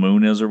old the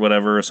moon is or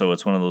whatever, so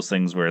it's one of those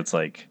things where it's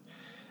like,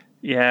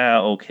 yeah,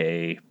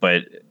 okay,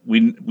 but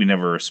we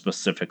never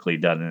specifically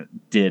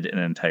did an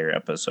entire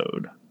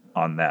episode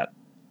on that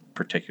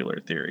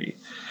particular theory.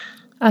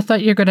 I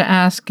thought you were going to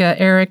ask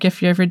Erik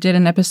if you ever did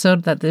an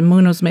episode that the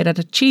moon was made out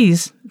of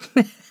cheese.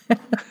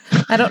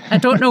 I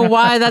don't know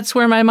why that's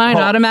where my mind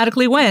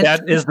automatically went.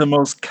 That is the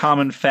most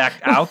common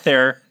fact out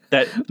there,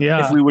 that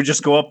if we would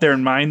just go up there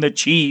and mine the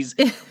cheese,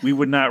 we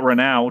would not run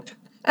out.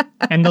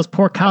 And those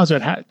poor cows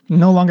would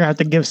no longer have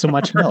to give so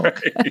much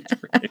milk.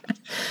 Right.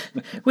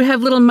 We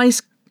have little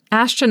mice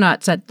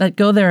astronauts that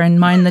go there and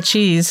mine the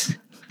cheese.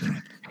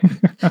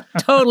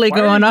 Totally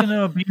going off. Why are you going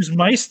to abuse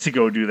mice to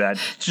go do that?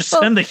 Just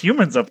send the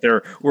humans up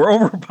there. We're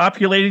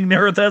overpopulating the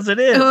Earth as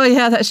it is. Oh,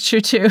 yeah, that's true,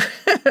 too.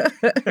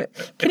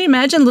 Can you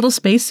imagine little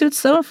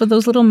spacesuits, though, for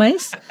those little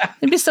mice?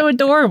 It'd be so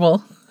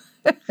adorable.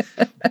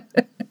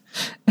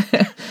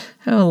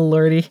 Oh,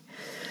 Lordy.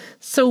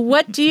 So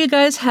what do you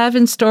guys have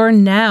in store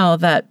now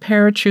that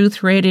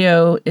Paratruth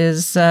Radio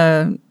is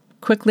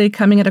quickly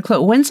coming at a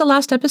close? When's the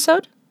last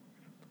episode?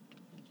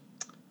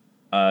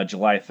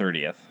 July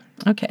 30th.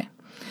 Okay.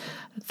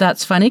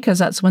 That's funny because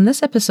that's when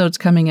this episode's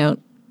coming out.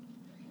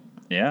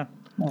 Yeah.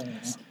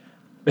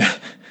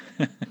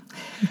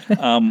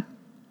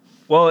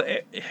 Well,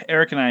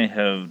 Erik and I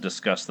have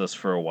discussed this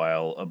for a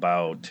while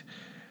about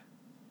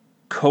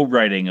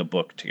co-writing a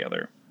book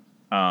together.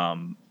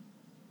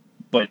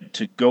 But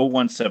to go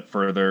one step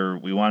further,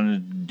 we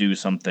wanted to do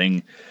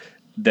something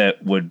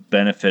that would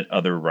benefit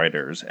other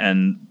writers.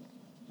 And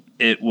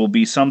it will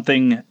be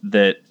something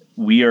that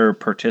we are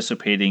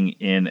participating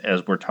in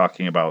as we're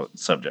talking about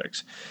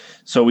subjects.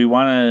 So we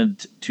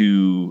wanted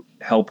to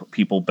help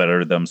people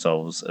better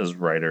themselves as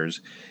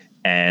writers.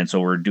 And so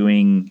we're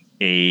doing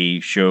a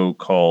show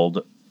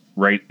called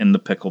Right in the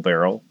Pickle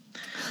Barrel.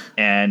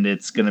 And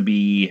it's going to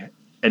be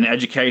an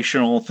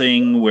educational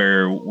thing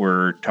where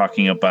we're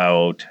talking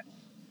about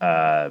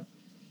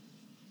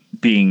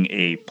being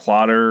a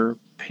plotter,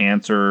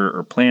 pantser,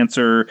 or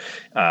planter.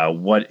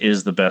 What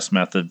is the best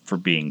method for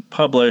being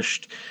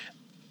published?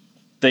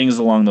 Things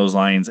along those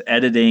lines.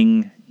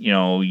 Editing,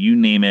 you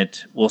name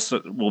it.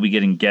 We'll be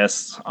getting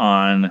guests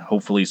on,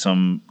 hopefully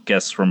some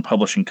guests from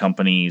publishing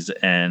companies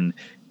and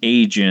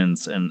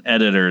agents and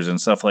editors and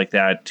stuff like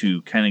that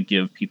to kind of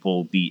give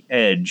people the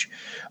edge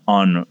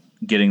on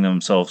getting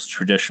themselves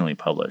traditionally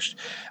published.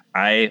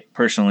 I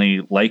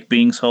personally like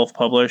being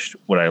self-published.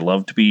 Would I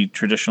love to be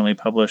traditionally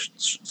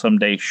published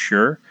someday?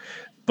 Sure.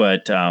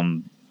 But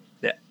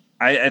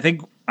I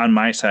think on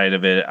my side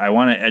of it, I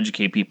want to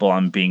educate people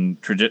on being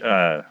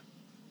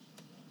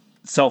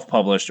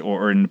self-published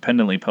or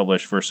independently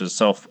published versus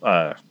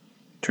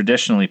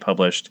traditionally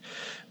published,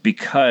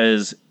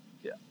 because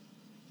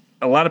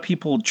a lot of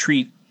people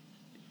treat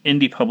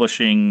indie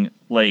publishing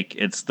like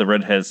it's the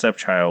redhead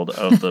stepchild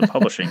of the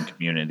publishing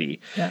community.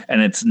 Yeah.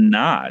 And it's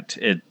not.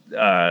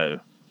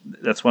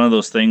 That's one of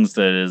those things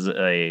that is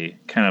a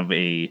kind of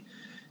a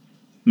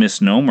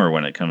misnomer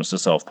when it comes to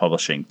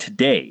self-publishing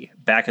today.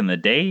 Back in the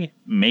day,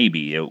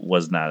 maybe it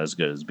was not as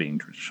good as being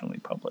traditionally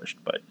published,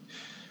 but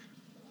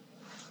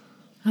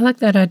I like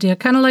that idea.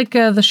 Kind of like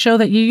the show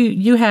that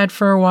you had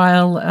for a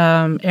while,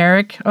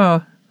 Erik.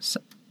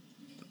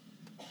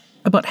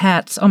 About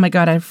hats. Oh my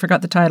God, I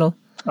forgot the title.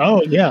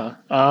 Oh yeah,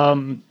 all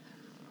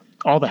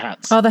the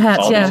hats. All the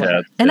hats, all yeah.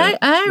 Hats, and yeah.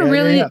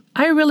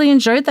 I really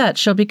enjoyed that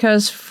show,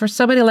 because for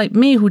somebody like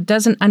me who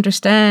doesn't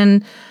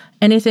understand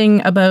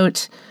anything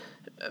about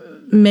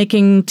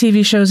making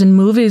TV shows and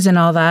movies and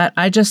all that,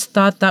 I just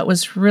thought that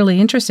was really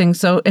interesting.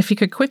 So if you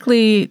could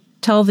quickly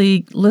tell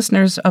the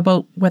listeners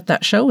about what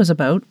that show was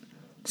about,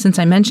 since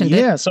I mentioned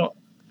it.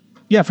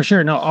 Yeah, for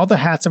sure. No, all the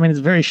hats. I mean, it's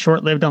very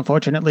short-lived,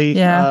 unfortunately.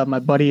 Yeah. My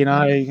buddy and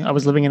I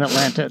was living in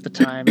Atlanta at the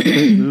time.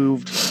 He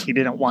moved. He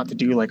didn't want to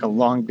do like a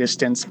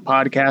long-distance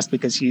podcast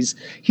because he's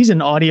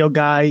an audio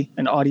guy,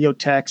 an audio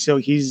tech. So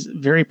he's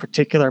very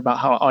particular about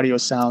how audio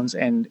sounds.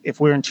 And if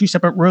we're in two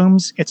separate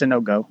rooms, it's a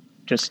no-go.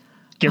 Just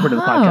get rid of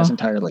the podcast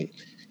entirely.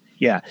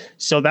 Yeah.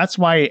 So that's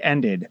why it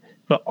ended.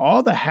 But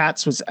all the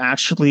hats was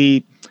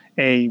actually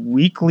a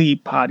weekly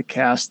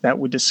podcast that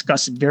would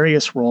discuss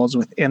various roles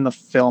within the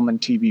film and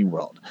TV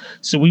world.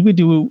 So we would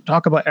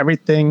talk about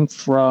everything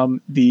from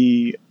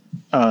the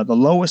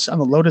lowest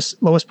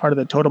part of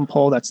the totem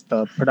pole, that's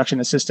the production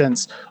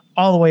assistants,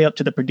 all the way up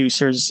to the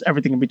producers,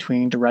 everything in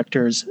between,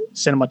 directors,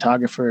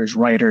 cinematographers,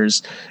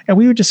 writers, and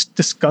we would just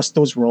discuss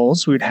those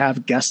roles. We would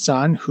have guests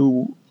on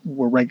who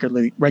were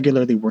regularly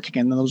working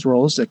in those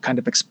roles to kind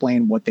of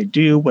explain what they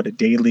do, what a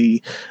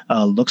daily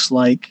looks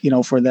like,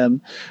 for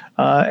them.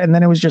 And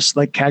then it was just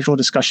like casual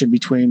discussion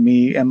between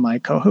me and my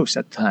co-host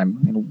at the time,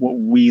 what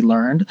we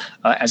learned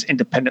as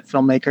independent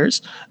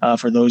filmmakers,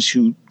 for those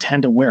who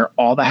tend to wear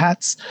all the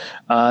hats,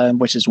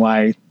 which is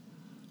why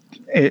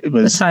it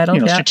was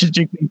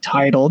strategically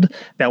titled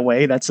that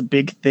way. That's a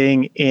big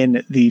thing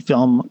in the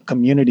film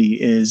community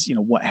is,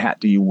 what hat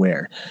do you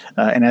wear?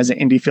 And as an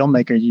indie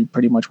filmmaker, you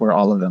pretty much wear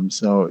all of them.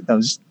 So that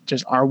was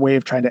just our way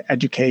of trying to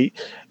educate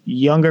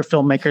younger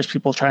filmmakers,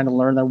 people trying to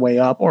learn their way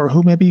up, or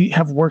who maybe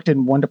have worked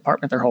in one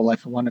department their whole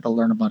life and wanted to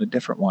learn about a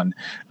different one.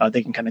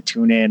 They can kind of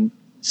tune in,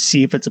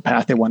 see if it's a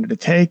path they wanted to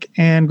take,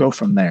 and go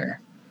from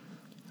there.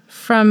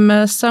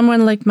 From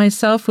someone like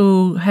myself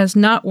who has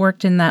not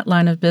worked in that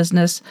line of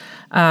business,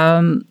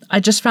 I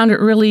just found it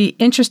really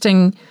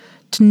interesting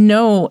to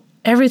know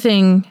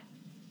everything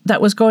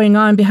that was going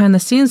on behind the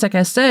scenes, like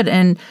I said,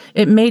 and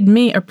it made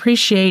me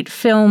appreciate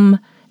film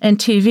and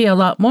TV a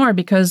lot more,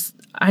 because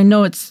I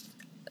know it's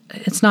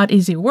not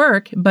easy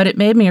work, but it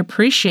made me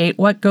appreciate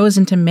what goes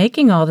into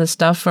making all this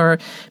stuff for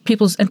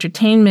people's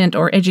entertainment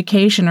or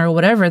education or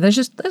whatever.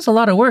 There's a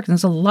lot of work, and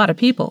there's a lot of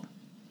people.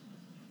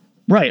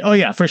 Right. Oh,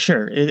 yeah, for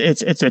sure.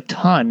 It's a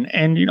ton.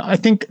 And, I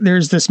think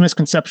there's this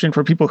misconception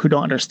for people who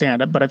don't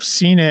understand it, but I've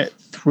seen it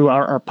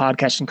throughout our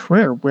podcasting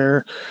career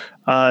where,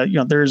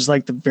 there's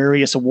like the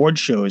various award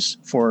shows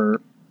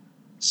for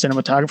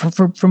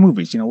cinematography for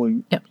movies.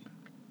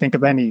 Think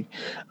of any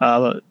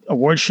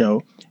award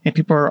show, and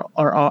people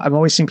are I've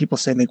always seen people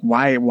say, like,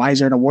 why is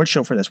there an award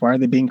show for this? Why are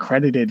they being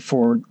credited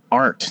for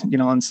art,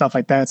 and stuff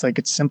like that? It's like,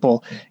 it's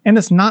simple, and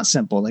it's not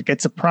simple. Like,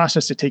 it's a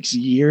process. It takes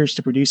years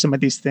to produce some of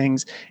these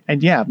things.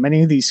 And yeah,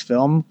 many of these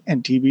film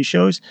and TV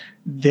shows,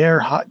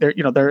 they're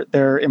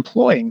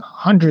employing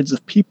hundreds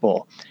of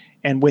people.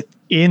 And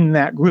within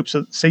that group,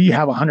 so say you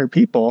have 100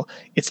 people,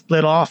 it's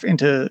split off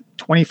into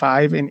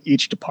 25 in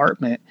each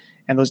department.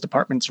 And those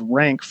departments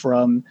rank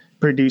from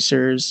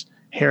producers,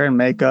 hair and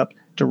makeup,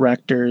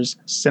 directors,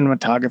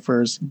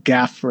 cinematographers,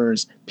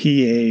 gaffers,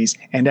 PAs,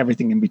 and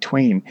everything in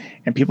between.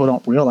 And people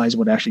don't realize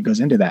what actually goes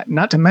into that.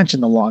 Not to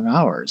mention the long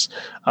hours.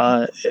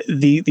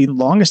 The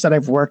longest that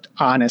I've worked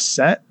on a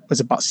set was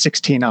about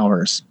 16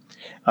 hours.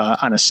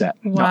 On a set.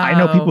 Wow. Now, I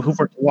know people who've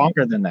worked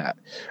longer than that,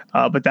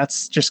 but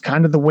that's just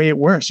kind of the way it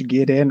works. You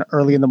get in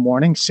early in the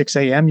morning, 6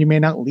 a.m. You may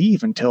not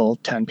leave until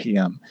 10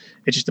 p.m.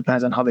 It just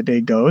depends on how the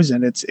day goes,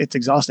 and it's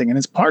exhausting. And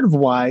it's part of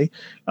why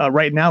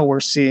right now we're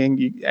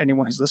seeing,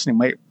 anyone who's listening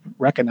might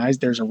recognize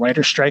there's a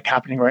writer's strike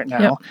happening right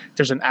now. Yep.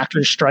 There's an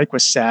actor's strike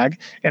with SAG,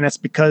 and it's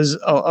because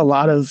a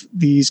lot of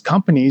these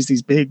companies,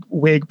 these big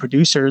wig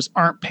producers,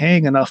 aren't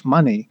paying enough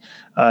money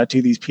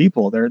to these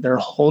people. They're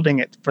holding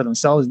it for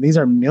themselves. These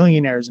are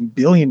millionaires and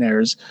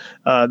billionaires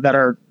that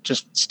are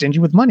just stingy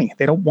with money.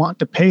 They don't want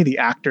to pay the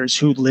actors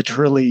who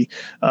literally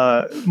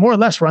more or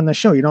less run the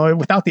show.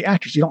 Without the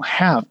actors, you don't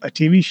have a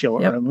TV show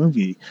or a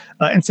movie.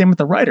 And same with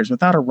the writers.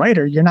 Without a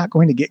writer, you're not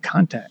going to get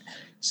content.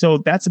 So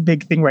that's a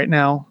big thing right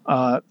now.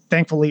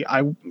 Thankfully,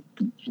 I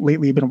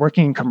lately have been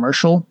working in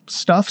commercial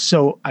stuff,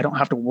 so I don't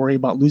have to worry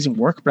about losing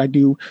work. But I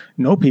do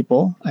know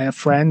people. I have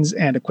friends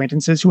and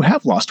acquaintances who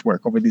have lost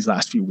work over these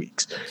last few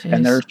weeks,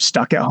 and they're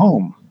stuck at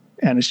home.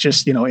 And it's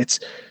just,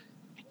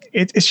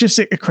 it's just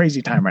a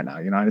crazy time right now.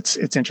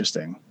 It's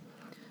interesting.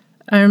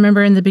 I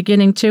remember in the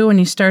beginning too, when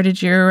you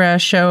started your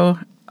show,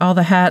 All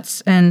the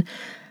Hats, and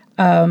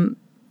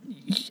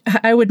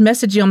I would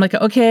message you. I'm like,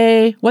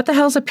 okay, what the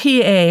hell's a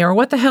PA, or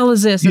what the hell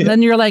is this? And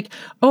then you're like,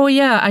 oh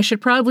yeah, I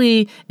should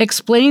probably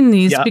explain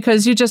these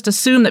because you just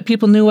assumed that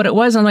people knew what it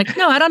was. I'm like,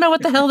 no, I don't know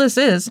what the hell this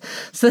is.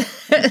 So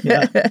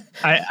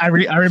I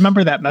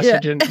remember that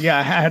message, and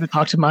I had to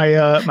talk to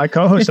my my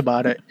co-host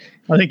about it.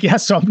 I was like,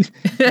 so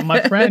my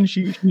friend,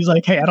 she's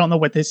like, hey, I don't know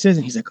what this is,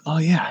 and he's like, oh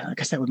yeah, I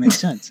guess that would make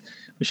sense.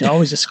 We should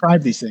always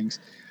describe these things.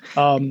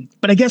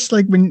 But I guess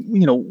like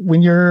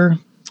when you're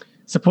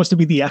supposed to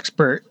be the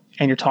expert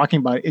and you're talking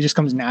about it, it just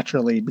comes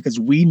naturally because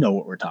we know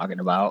what we're talking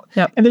about.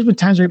 Yep. And there's been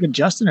times where even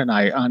Justin and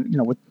I on,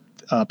 with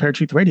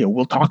Paratruth Radio,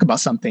 we'll talk about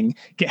something,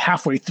 get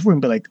halfway through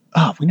and be like,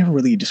 oh, we never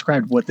really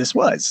described what this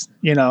was,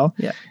 Yeah.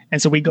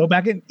 And so we go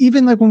back, and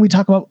even like when we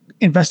talk about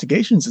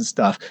investigations and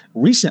stuff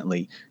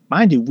recently,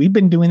 mind you, we've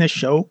been doing this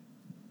show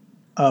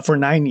for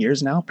 9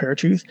 years now,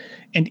 Paratruth.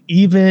 And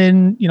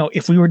even,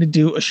 if we were to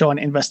do a show on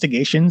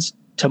investigations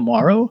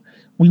tomorrow,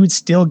 we would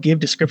still give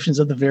descriptions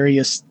of the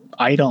various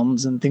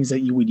items and things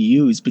that you would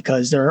use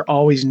because there are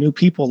always new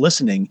people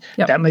listening.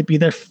 Yep. That might be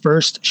their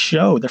first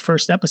show, their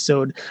first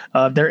episode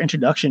of their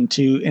introduction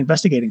to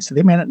investigating. So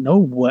they may not know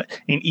what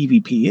an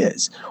EVP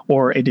is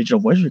or a digital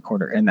voice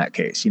recorder in that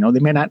case. They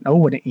may not know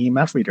what an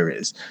EMF reader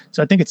is.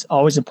 So I think it's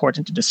always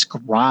important to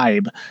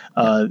describe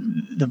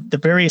the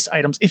various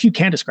items, if you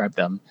can describe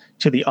them,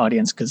 to the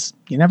audience, because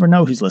you never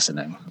know who's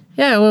listening.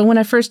 Yeah, well, when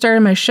I first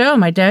started my show,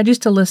 my dad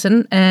used to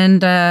listen,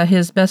 and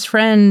his best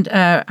friend,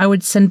 I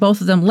would send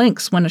both of them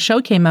links when a show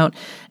came out,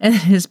 and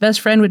his best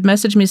friend would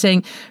message me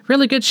saying,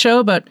 really good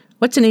show, but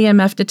what's an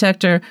EMF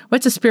detector?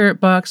 What's a spirit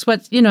box?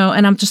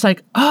 And I'm just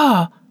like,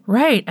 oh,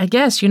 right, I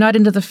guess you're not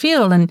into the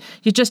field, and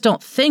you just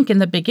don't think in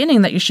the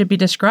beginning that you should be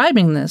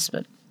describing this,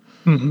 but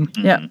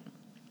yeah,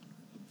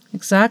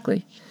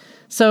 exactly.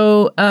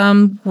 So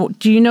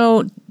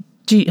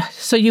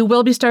so you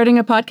will be starting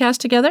a podcast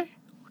together?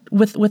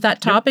 With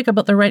that topic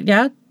about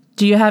the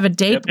do you have a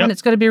date when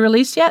it's going to be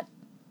released yet?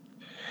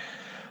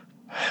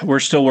 We're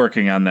still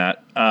working on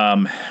that.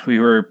 We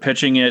were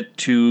pitching it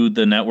to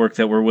the network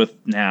that we're with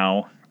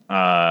now.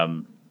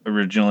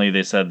 Originally,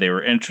 they said they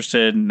were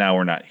interested. Now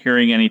we're not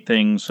hearing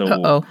anything.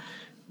 So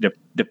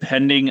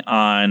depending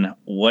on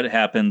what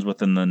happens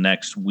within the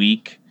next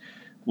week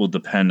will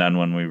depend on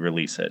when we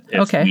release it.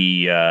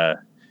 If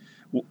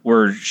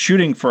we're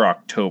shooting for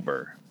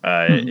October.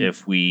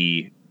 If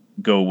we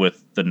go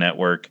with the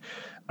network,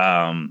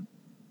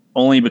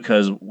 only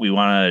because we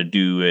want to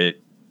do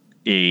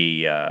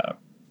a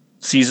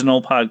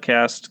seasonal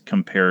podcast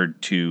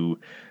compared to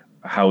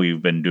how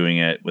we've been doing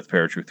it with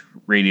Paratruth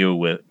Radio,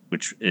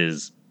 which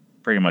is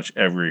pretty much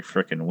every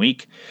frickin'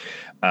 week.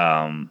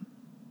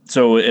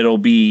 So it'll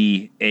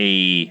be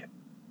a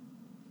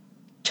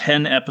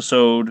 10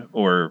 episode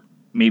or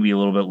maybe a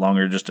little bit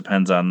longer, just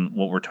depends on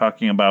what we're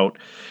talking about.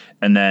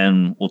 And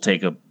then we'll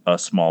take a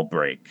small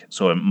break.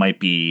 So it might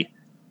be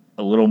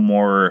a little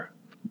more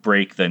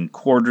break than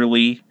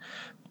quarterly,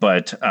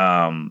 but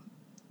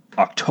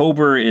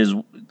October is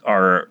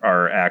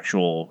our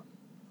actual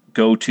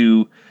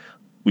go-to.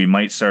 We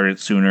might start it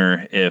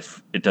sooner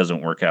if it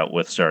doesn't work out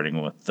with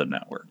starting with the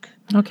network.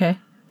 Okay.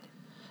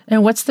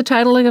 And what's the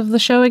title of the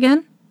show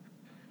again?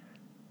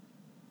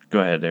 Go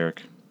ahead,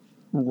 Erik.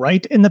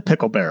 Right in the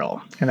Pickle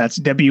Barrel. And that's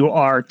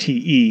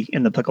WRTE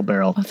in the Pickle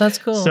Barrel. Oh, that's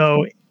cool.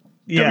 So,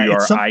 yeah.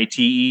 WRITE,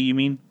 you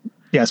mean?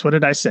 Yes. What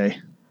did I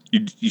say?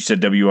 You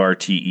said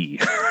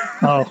WRTE.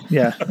 Oh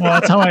yeah.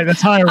 Well, that's how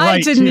I write. I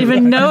didn't too.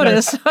 even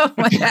notice. Oh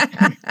my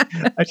God.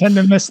 I tend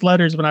to miss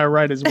letters when I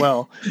write as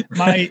well.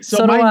 My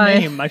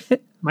name,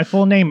 my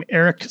full name,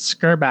 Erik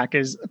Skerback,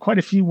 is quite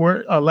a few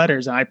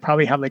letters, and I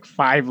probably have like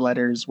 5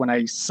 letters when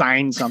I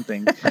sign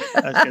something.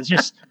 It's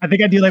just, I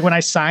think I do like when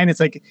I sign, it's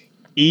like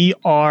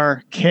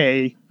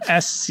ERKSCBK.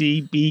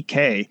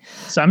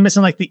 So I'm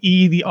missing like the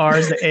E, the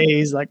R's, the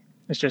A's. Like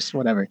it's just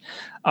whatever.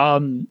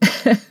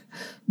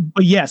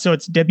 But yeah, so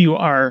it's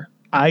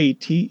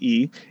WRITE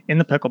in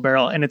the pickle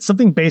barrel, and it's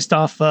something based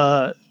off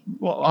of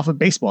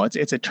baseball.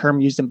 It's a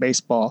term used in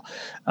baseball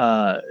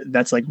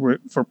that's like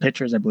for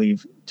pitchers, I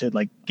believe, to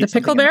like get the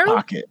pickle something in barrel. the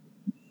pocket.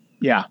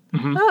 Yeah.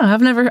 Mm-hmm. Oh,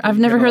 I've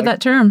never heard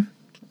that term.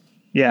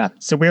 Yeah.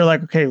 So we were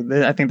like, okay,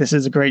 I think this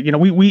is a great.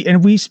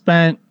 We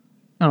spent,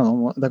 I don't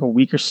know, like a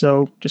week or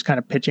so just kind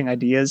of pitching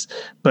ideas,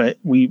 but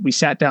we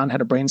sat down,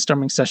 had a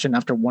brainstorming session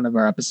after one of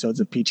our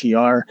episodes of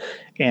PTR,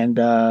 and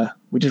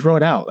we just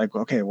wrote out like,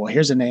 okay, well,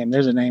 here's a name,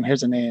 here's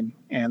a name,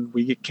 and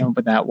we came up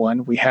with that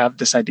one. We have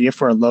this idea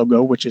for a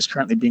logo, which is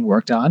currently being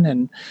worked on,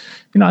 and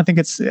I think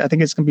it's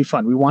gonna be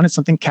fun. We wanted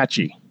something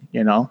catchy,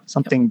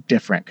 something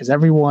different, because I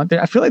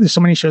feel like there's so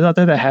many shows out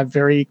there that have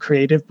very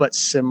creative but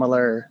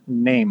similar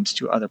names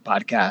to other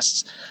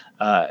podcasts,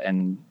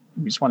 and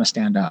we just want to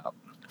stand out.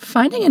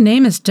 Finding a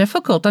name is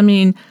difficult. I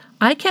mean,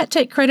 I can't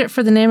take credit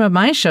for the name of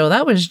my show.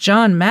 That was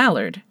John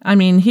Mallard. I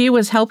mean, he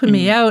was helping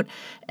me out,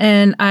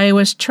 and I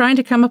was trying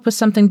to come up with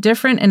something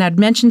different, and I'd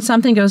mention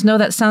something, goes, no,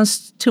 that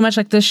sounds too much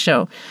like this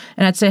show.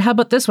 And I'd say, how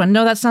about this one?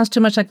 No, that sounds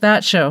too much like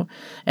that show.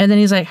 And then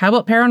he's like, how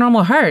about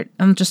Paranormal Heart?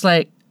 I'm just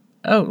like,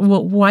 oh,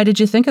 well, why did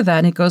you think of that?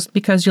 And he goes,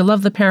 because you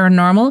love the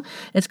paranormal.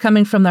 It's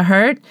coming from the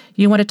heart.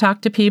 You want to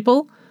talk to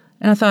people.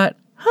 And I thought,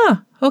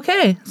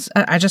 okay. So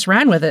I just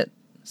ran with it.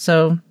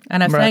 So,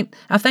 and I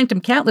thanked him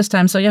countless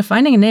times. So yeah,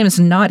 finding a name is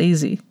not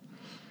easy.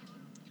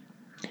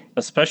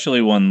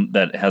 Especially one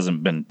that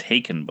hasn't been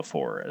taken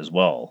before as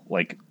well.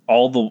 Like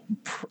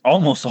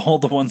almost all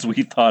the ones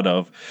we thought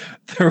of,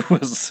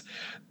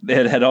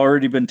 it had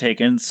already been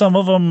taken. Some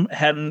of them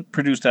hadn't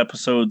produced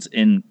episodes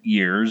in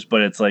years,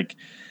 but it's like,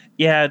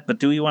 yeah, but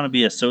do we want to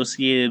be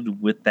associated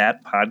with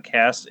that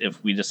podcast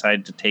if we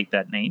decide to take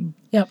that name?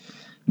 Yep.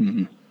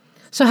 Mm-hmm.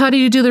 So how do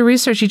you do the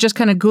research? You just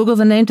kind of Google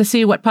the name to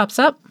see what pops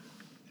up?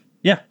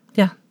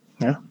 Yeah.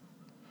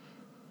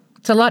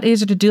 It's a lot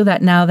easier to do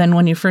that now than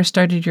when you first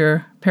started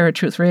your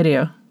Paratruth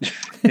Radio.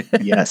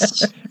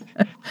 Yes.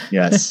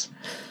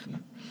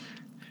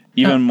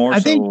 Even more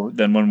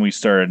than when we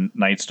started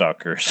Night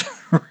Stalkers.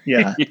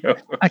 Yeah.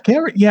 I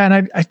can't.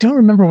 And I don't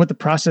remember what the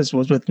process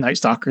was with Night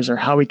Stalkers or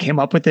how we came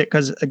up with it,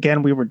 because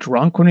again, we were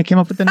drunk when we came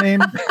up with the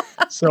name,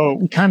 so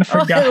we kind of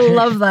forgot. I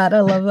love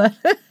that.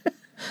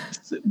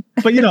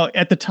 But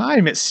at the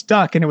time it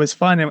stuck and it was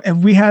fun,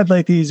 and we had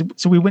like these.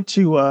 So we went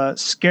to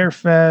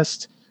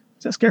Scarefest.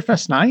 Is that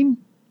Scarefest 9?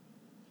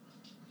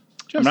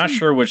 I'm not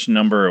sure which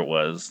number it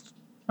was.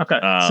 Okay,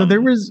 so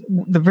there was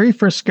the very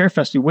first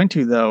Scarefest we went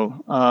to,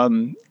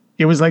 though.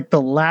 It was like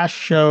the last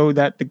show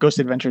that the Ghost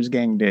Adventures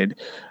gang did,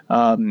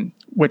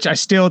 which I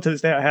still to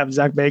this day I have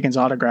Zach Bagan's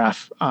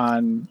autograph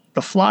on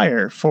the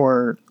flyer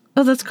for.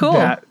 Oh, that's cool.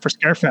 For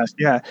Scarefest,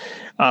 yeah.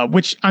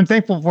 Which I'm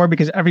thankful for,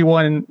 because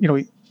everyone,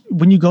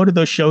 when you go to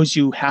those shows,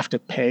 you have to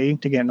pay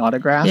to get an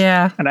autograph.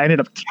 Yeah. And I ended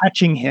up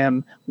catching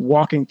him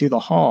walking through the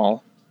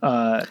hall.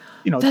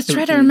 That's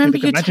right. I remember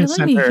you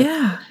telling me.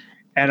 Yeah.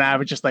 And I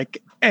was just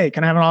like, "Hey,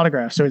 can I have an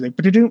autograph?" So he's like,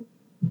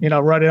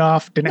 wrote it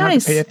off. Didn't have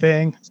to pay a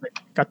thing. It's like,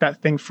 got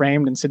that thing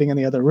framed and sitting in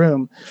the other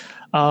room.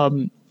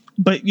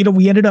 But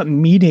we ended up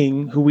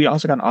meeting who we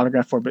also got an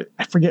autograph for, but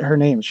I forget her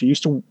name. She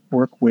used to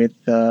work with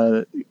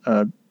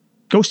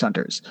Ghost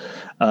Hunters.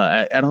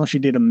 I don't know if she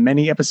did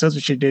many episodes,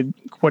 but she did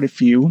quite a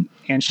few.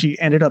 And she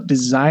ended up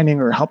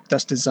designing, or helped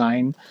us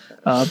design,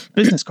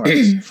 business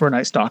cards for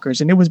Night Stalkers.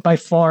 And it was by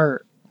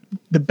far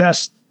the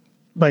best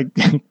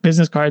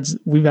business cards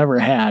we've ever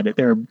had.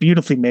 They were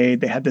beautifully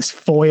made. They had this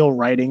foil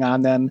writing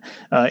on them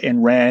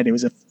in red. It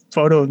was a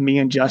photo of me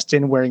and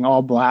Justin wearing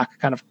all black,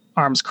 kind of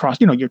arms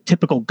crossed, your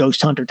typical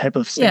ghost hunter type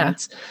of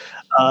stance.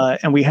 Yeah.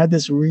 And we had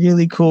this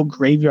really cool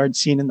graveyard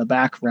scene in the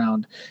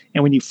background.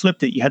 And when you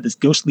flipped it, you had this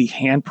ghostly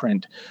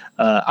handprint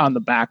on the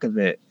back of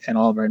it and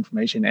all of our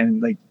information.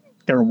 And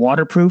they were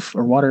waterproof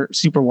or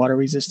super water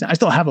resistant. I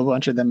still have a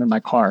bunch of them in my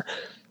car.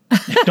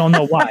 Don't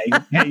know why. You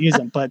can't use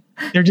them, but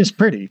they're just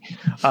pretty.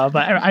 But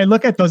I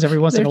look at those every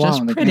once in a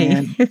while. They're just pretty.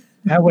 Man,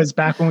 that was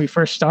back when we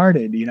first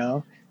started,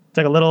 It's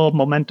like a little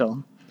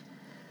memento.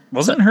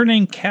 Wasn't her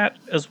name Kat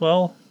as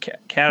well?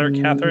 Kat or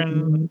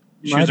Catherine?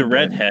 She was a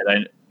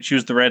redhead. She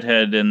was the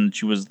redhead, and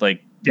she was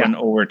went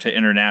over to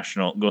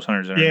Ghost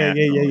Hunters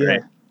International.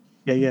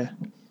 Yeah.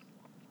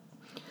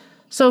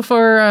 So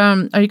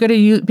are you going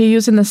to be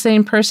using the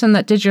same person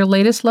that did your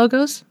latest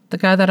logos? The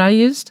guy that I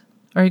used?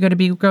 Or are you going to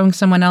be going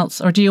someone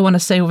else? Or do you want to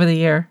say over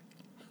the air?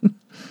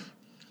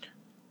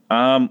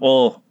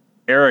 Well,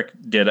 Erik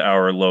did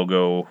our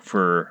logo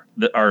for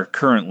our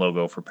current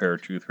logo for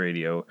Paratruth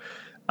Radio.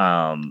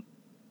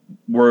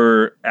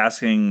 we're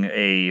asking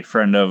a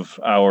friend of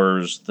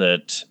ours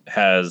that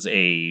has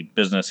a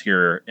business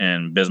here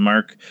in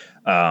Bismarck.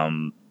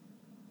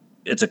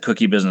 It's a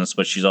cookie business,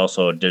 but she's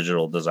also a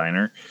digital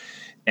designer.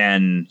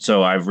 And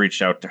so I've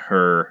reached out to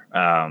her.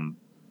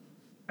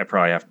 I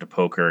probably have to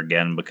poke her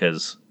again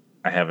because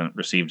I haven't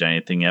received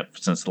anything yet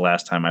since the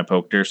last time I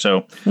poked her.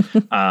 So,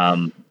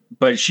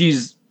 but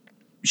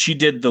she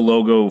did the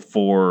logo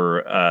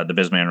for the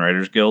Bizman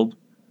Writers Guild.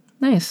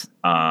 Nice.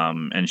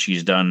 And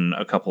she's done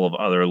a couple of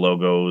other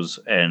logos,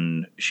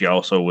 and she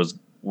also was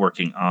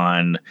working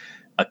on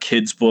a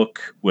kid's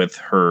book with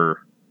her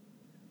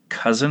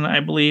cousin, I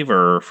believe,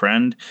 or her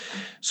friend.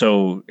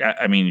 So,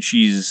 I mean,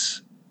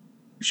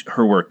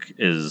 her work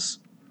is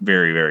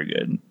very, very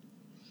good.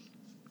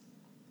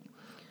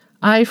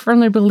 I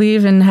firmly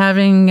believe in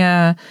having,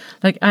 I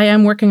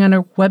am working on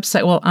a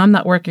website. Well, I'm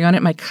not working on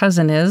it. My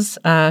cousin is.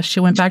 She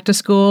went back to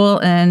school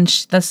and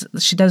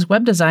she does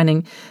web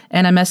designing.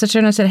 And I messaged her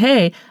and I said,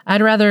 hey,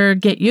 I'd rather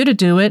get you to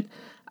do it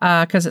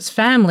because it's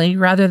family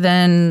rather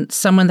than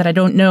someone that I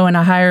don't know and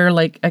I hire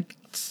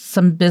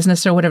some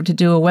business or whatever to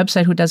do a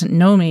website who doesn't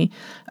know me.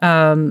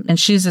 And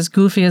she's as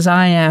goofy as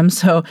I am.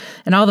 So,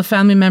 and all the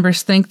family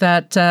members think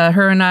that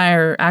her and I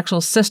are actual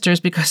sisters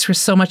because we're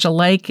so much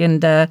alike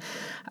and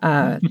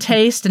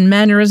taste and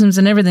mannerisms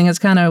and everything is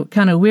kind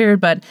of weird,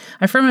 but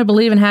I firmly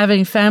believe in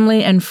having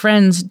family and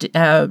friends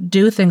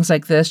do things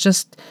like this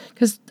just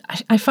because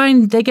I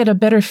find they get a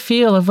better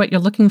feel of what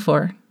you're looking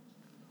for.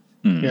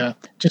 Yeah.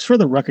 Just for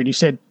the record, you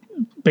said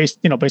based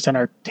on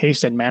our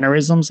taste and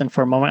mannerisms, and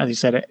for a moment, as you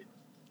said it,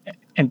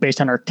 and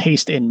based on our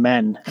taste in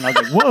men. And I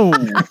was like, whoa.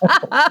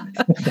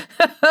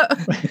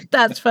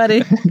 That's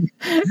funny.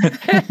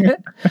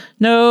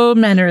 No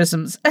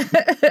mannerisms.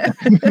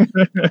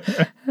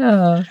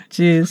 Oh,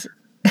 geez.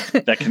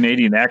 That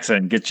Canadian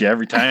accent gets you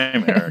every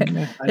time, Eric.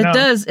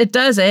 It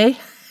does, eh?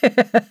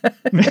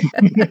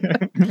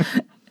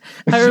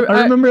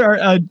 I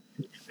remember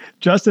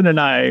Justin and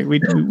I,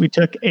 we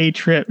took a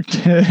trip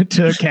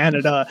to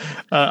Canada,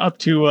 up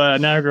to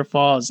Niagara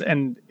Falls,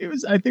 and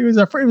I think it was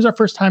our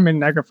first time in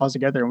Niagara Falls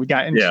together, and we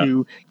got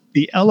into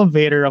the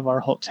elevator of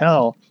our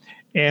hotel,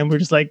 and we're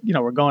just like,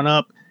 we're going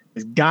up.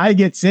 This guy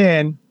gets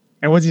in,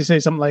 and what does he say?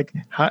 Something like,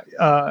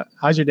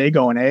 "How's your day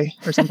going, eh?"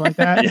 or something like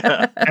that.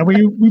 Yeah. And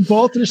we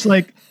both just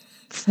like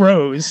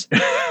froze,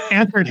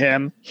 answered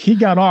him. He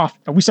got off,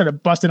 and we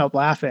started busting up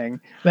laughing.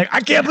 Like, I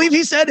can't believe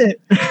he said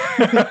it.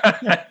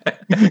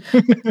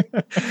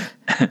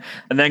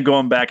 And then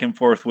going back and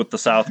forth with the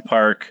South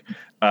Park.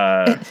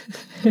 What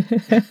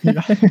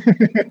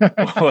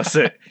was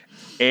it?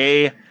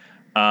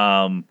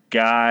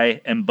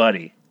 Guy and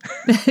Buddy.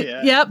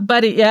 Yeah. Yep,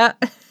 Buddy. Yeah.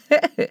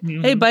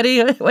 Hey,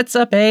 Buddy, what's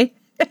up, eh?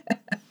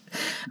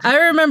 I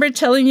remember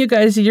telling you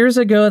guys years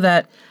ago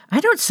that I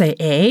don't say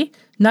eh.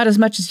 Not as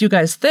much as you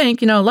guys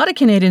think. A lot of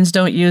Canadians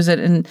don't use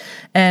it.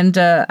 And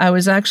I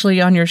was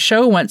actually on your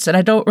show once, and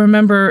I don't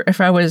remember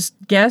if I was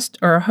guest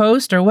or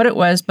host or what it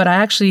was, but I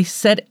actually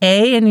said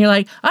A, and you're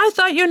like, I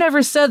thought you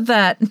never said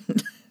that.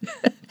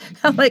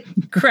 I'm like,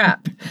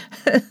 crap.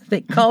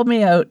 They called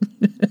me out.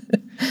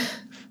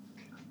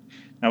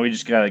 Now we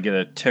just got to get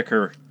a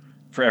ticker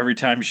for every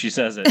time she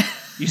says it.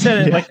 You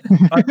said it like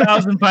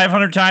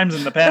 1,500 times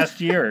in the past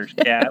year.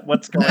 Yeah,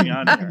 what's going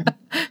on here?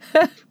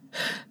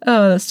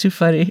 Oh, that's too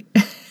funny.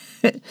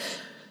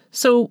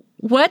 So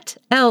what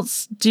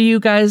else do you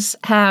guys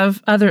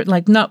have other,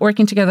 not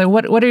working together?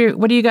 What are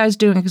you guys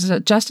doing? Because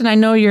Justin, I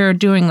know you're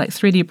doing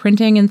 3D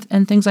printing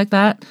and things like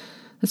that.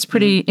 That's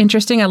pretty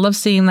interesting. I love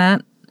seeing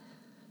that.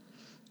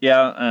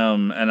 Yeah,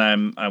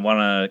 and I want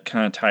to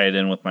kind of tie it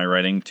in with my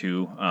writing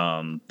too.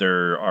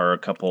 There are a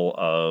couple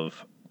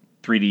of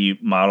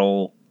 3D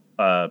model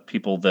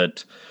people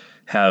that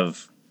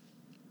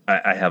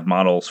I have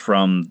models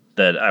from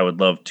that I would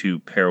love to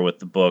pair with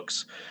the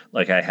books.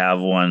 Like I have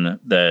one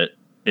that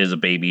is a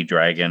baby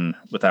dragon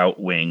without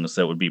wings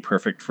that would be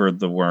perfect for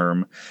the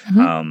worm.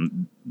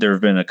 Mm-hmm. There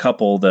have been a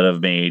couple that have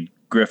made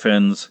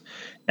griffins,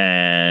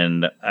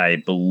 and I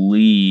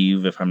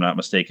believe, if I'm not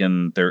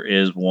mistaken, there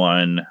is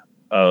one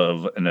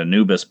of an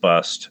Anubis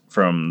bust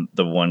from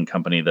the one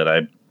company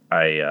that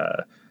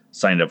I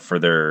signed up for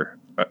their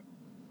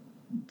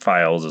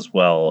files as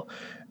well,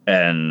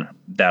 and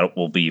that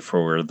will be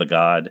for the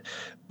god.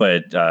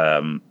 But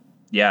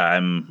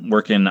I'm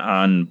working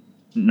on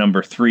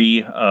number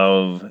 3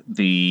 of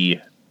the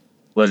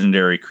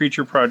Legendary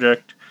Creature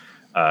project.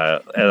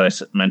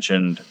 As I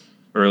mentioned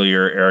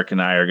earlier, Eric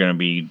and I are going to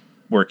be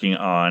working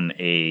on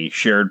a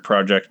shared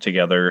project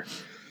together.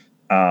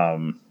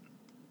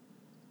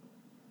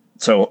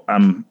 So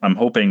I'm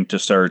hoping to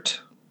start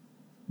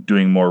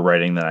doing more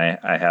writing than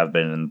I have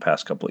been in the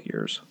past couple of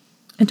years.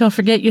 And don't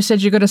forget, you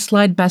said you're going to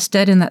slide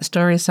Bastet in that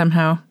story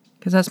somehow,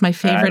 because that's my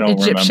favorite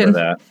Egyptian.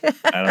 I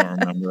don't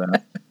remember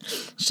that.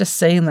 Just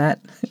saying that.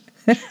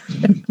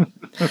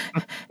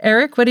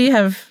 Eric, what do you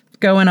have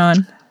going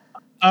on?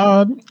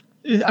 I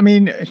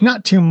mean,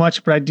 not too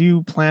much, but I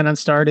do plan on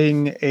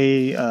starting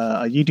a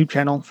YouTube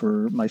channel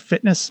for my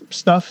fitness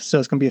stuff. So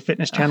it's going to be a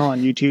fitness channel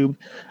on YouTube.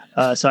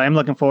 So I am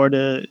looking forward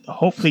to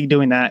hopefully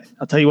doing that.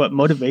 I'll tell you what,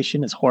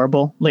 motivation is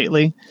horrible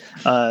lately,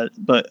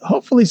 but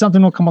hopefully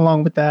something will come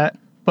along with that.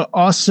 But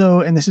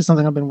also, and this is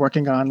something I've been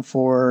working on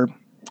for,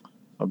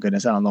 oh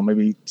goodness, I don't know,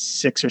 maybe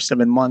 6 or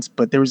 7 months,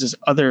 but there was this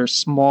other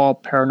small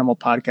paranormal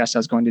podcast I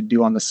was going to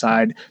do on the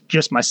side,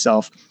 just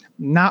myself.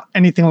 Not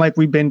anything like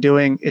we've been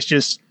doing. It's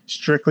just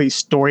strictly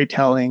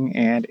storytelling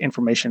and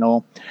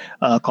informational,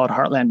 called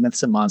Heartland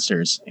Myths and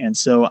Monsters. And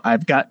so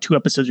I've got 2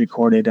 episodes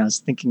recorded. And I was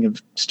thinking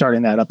of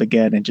starting that up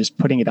again and just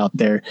putting it out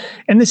there.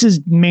 And this is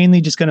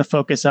mainly just going to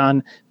focus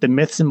on the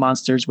myths and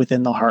monsters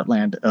within the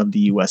heartland of the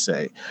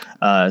USA.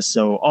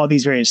 So all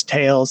these various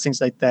tales,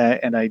 things like that.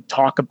 And I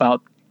talk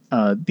about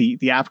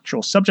the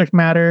actual subject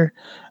matter,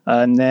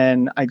 and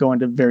then I go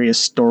into various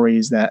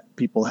stories that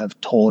people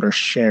have told or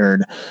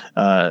shared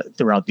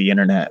throughout the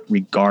internet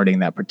regarding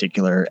that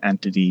particular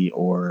entity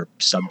or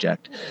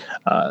subject.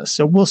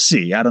 So we'll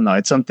see. I don't know.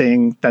 It's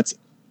something that's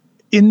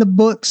in the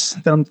books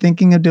that I'm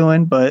thinking of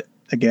doing, but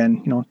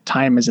again,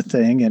 time is a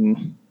thing,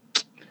 and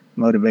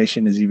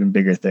motivation is an even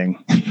bigger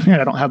thing.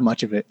 I don't have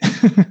much of it.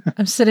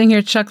 I'm sitting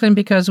here chuckling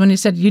because when you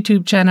said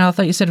YouTube channel, I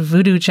thought you said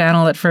Voodoo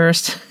channel at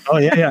first. Oh,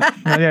 yeah.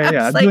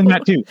 I'm doing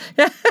that too.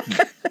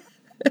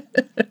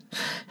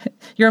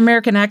 Your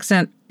American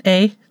accent,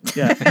 eh?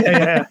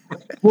 Yeah.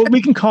 Well,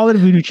 we can call it a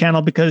Voodoo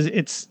channel because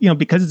it's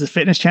a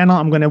fitness channel.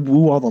 I'm going to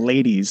woo all the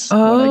ladies when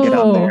I get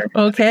on there.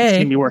 Okay. They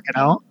see me working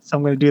out, so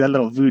I'm going to do that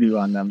little voodoo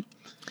on them.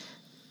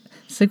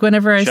 It's like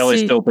whenever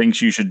Shelley still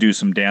thinks you should do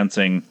some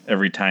dancing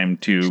every time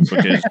too,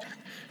 because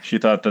she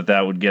thought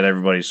that would get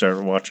everybody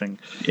started watching.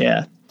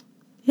 Yeah,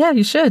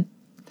 you should.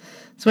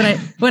 So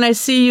when I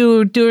see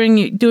you doing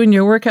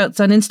your workouts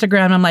on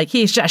Instagram, I'm like,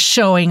 he's just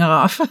showing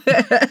off.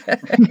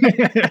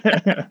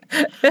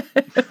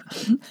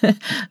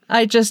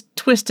 I just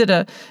twisted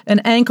an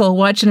ankle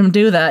watching him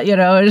do that,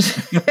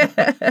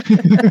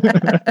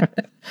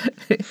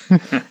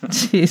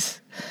 Jeez.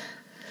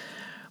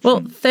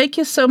 Well, thank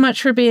you so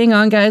much for being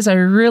on, guys. I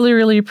really,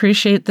 really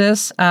appreciate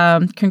this.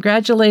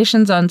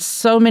 Congratulations on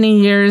so many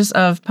years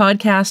of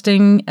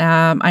podcasting.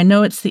 I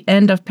know it's the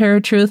end of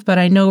Paratruth, but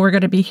I know we're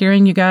going to be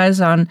hearing you guys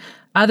on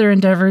other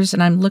endeavors,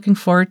 and I'm looking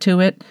forward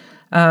to it.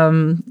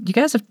 You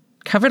guys have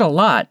covered a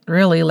lot,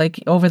 really, like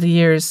over the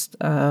years.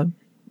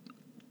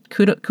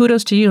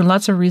 Kudos to you and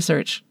lots of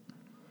research.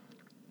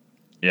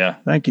 Yeah.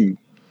 Thank you.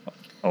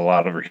 A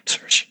lot of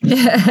research.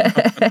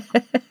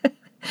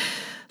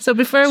 So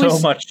before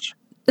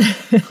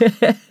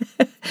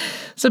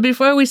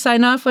we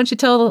sign off, why don't you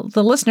tell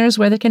the listeners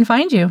where they can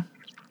find you?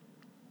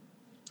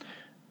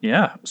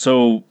 Yeah.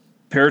 So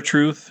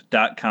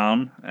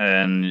paratruth.com,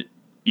 and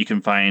you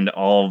can find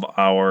all of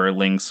our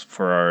links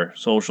for our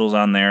socials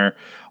on there.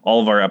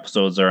 All of our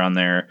episodes are on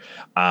there.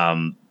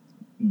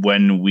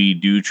 When we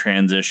do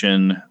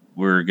transition,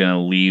 we're going to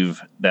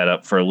leave that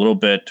up for a little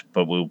bit,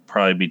 but we'll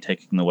probably be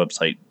taking the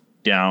website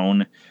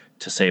down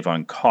to save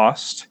on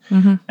cost.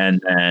 Mm-hmm.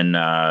 And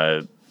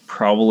then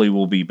probably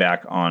we'll be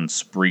back on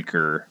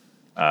Spreaker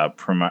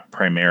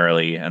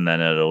primarily, and then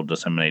it'll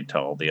disseminate to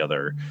all the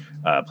other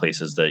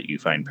places that you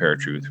find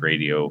Paratruth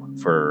Radio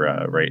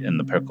for right in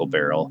the pickle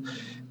barrel.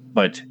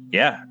 But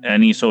yeah,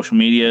 any social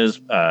medias,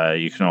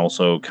 you can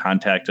also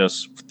contact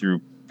us through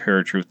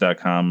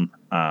paratruth.com.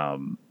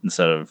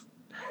 Instead of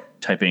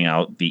typing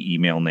out the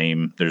email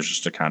name, there's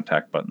just a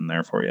contact button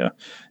there for you.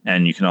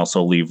 And you can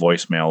also leave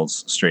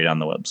voicemails straight on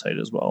the website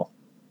as well.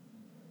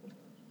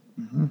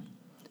 Mm-hmm.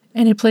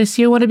 Any place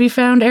you want to be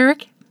found,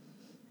 Erik?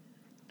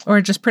 Or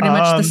just pretty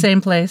much the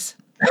same place?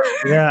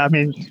 Yeah, I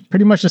mean,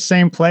 pretty much the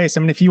same place.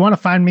 I mean, if you want to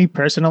find me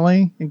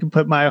personally, you can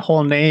put my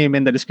whole name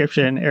in the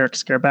description, Erik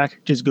Scareback.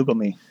 Just Google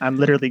me. I'm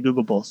literally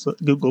Googleable. So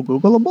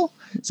Googleable?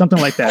 Something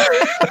like that.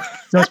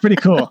 So it's pretty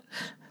cool.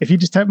 If you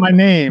just type my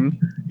name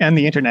and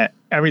the internet,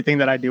 everything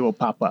that I do will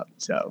pop up.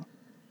 So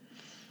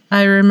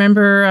I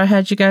remember I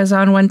had you guys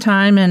on one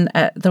time, and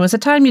there was a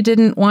time you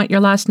didn't want your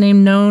last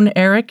name known,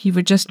 Erik. You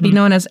would just be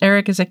known as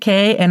Erik as a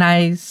K, and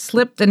I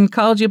slipped and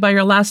called you by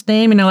your last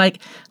name, and you're like,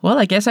 well,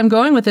 I guess I'm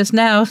going with this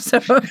now. So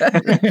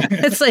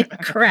it's like,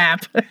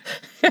 crap.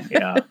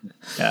 Yeah.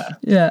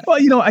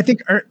 Well, I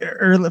think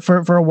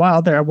for a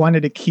while there, I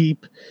wanted to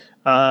keep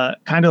kind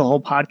of the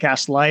whole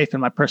podcast life and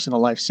my personal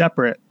life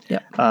separate. Yeah.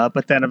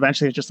 But then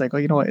eventually it's just like,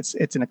 well,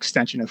 it's an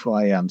extension of who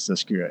I am. So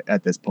screw it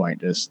at this point.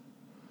 Just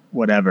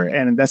whatever.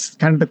 And that's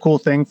kind of the cool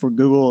thing for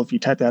Google. If you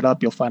type that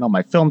up, you'll find all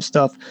my film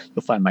stuff.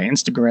 You'll find my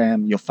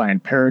Instagram. You'll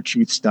find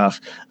Paratruth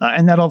stuff.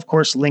 And that'll, of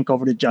course, link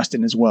over to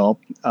Justin as well.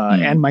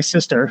 And my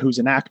sister, who's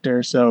an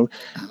actor. So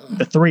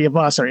the three of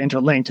us are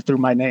interlinked through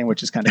my name,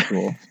 which is kind of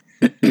cool.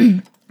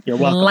 You're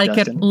welcome,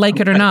 Justin. Like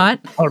it or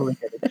not. Totally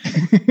get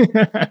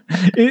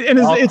it.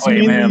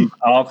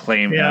 I'll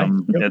claim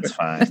him. It's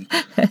fine.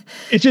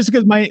 It's just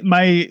because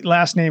my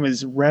last name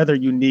is rather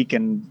unique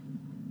and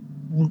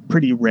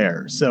pretty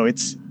rare. So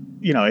it's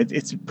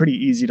pretty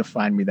easy to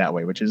find me that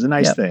way, which is a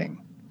nice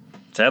thing.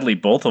 Sadly,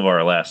 both of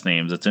our last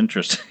names. It's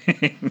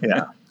interesting.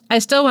 Yeah. I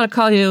still want to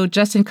call you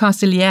Justin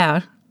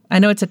Consigliere. I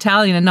know it's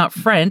Italian and not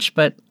French,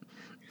 but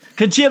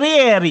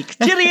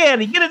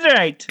Consigliere, get it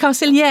right.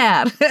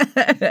 Consigliere.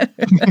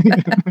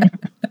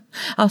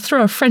 I'll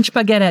throw a French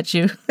baguette at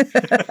you.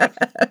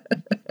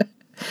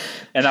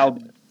 And I'll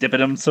dip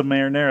it in some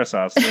marinara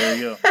sauce. There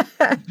you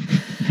go.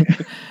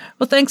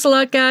 Well, thanks a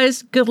lot,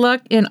 guys. Good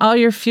luck in all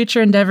your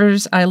future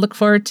endeavors. I look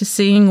forward to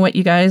seeing what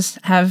you guys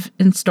have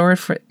in store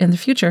for in the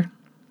future.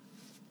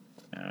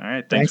 All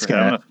right. Thanks for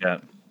having us,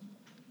 Scott.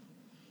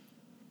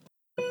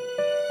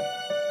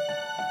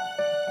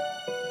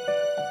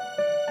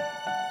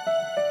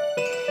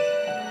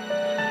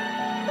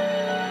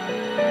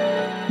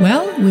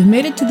 Well, we've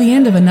made it to the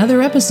end of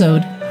another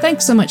episode.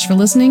 Thanks so much for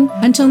listening.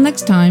 Until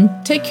next time,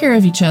 take care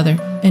of each other.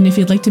 And if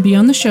you'd like to be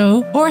on the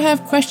show or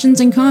have questions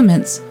and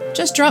comments,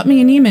 just drop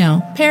me an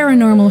email,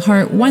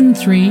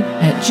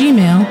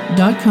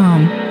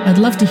 paranormalheart13@gmail.com. I'd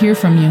love to hear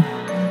from you.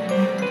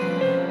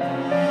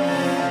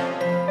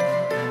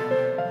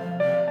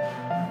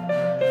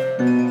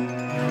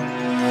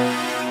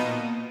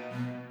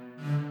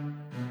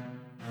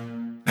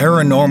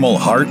 Paranormal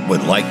Heart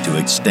would like to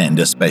extend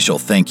a special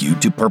thank you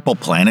to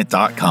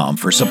PurplePlanet.com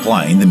for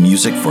supplying the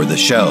music for the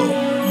show.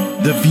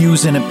 The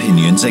views and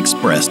opinions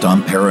expressed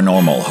on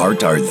Paranormal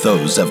Heart are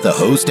those of the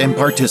host and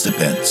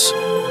participants.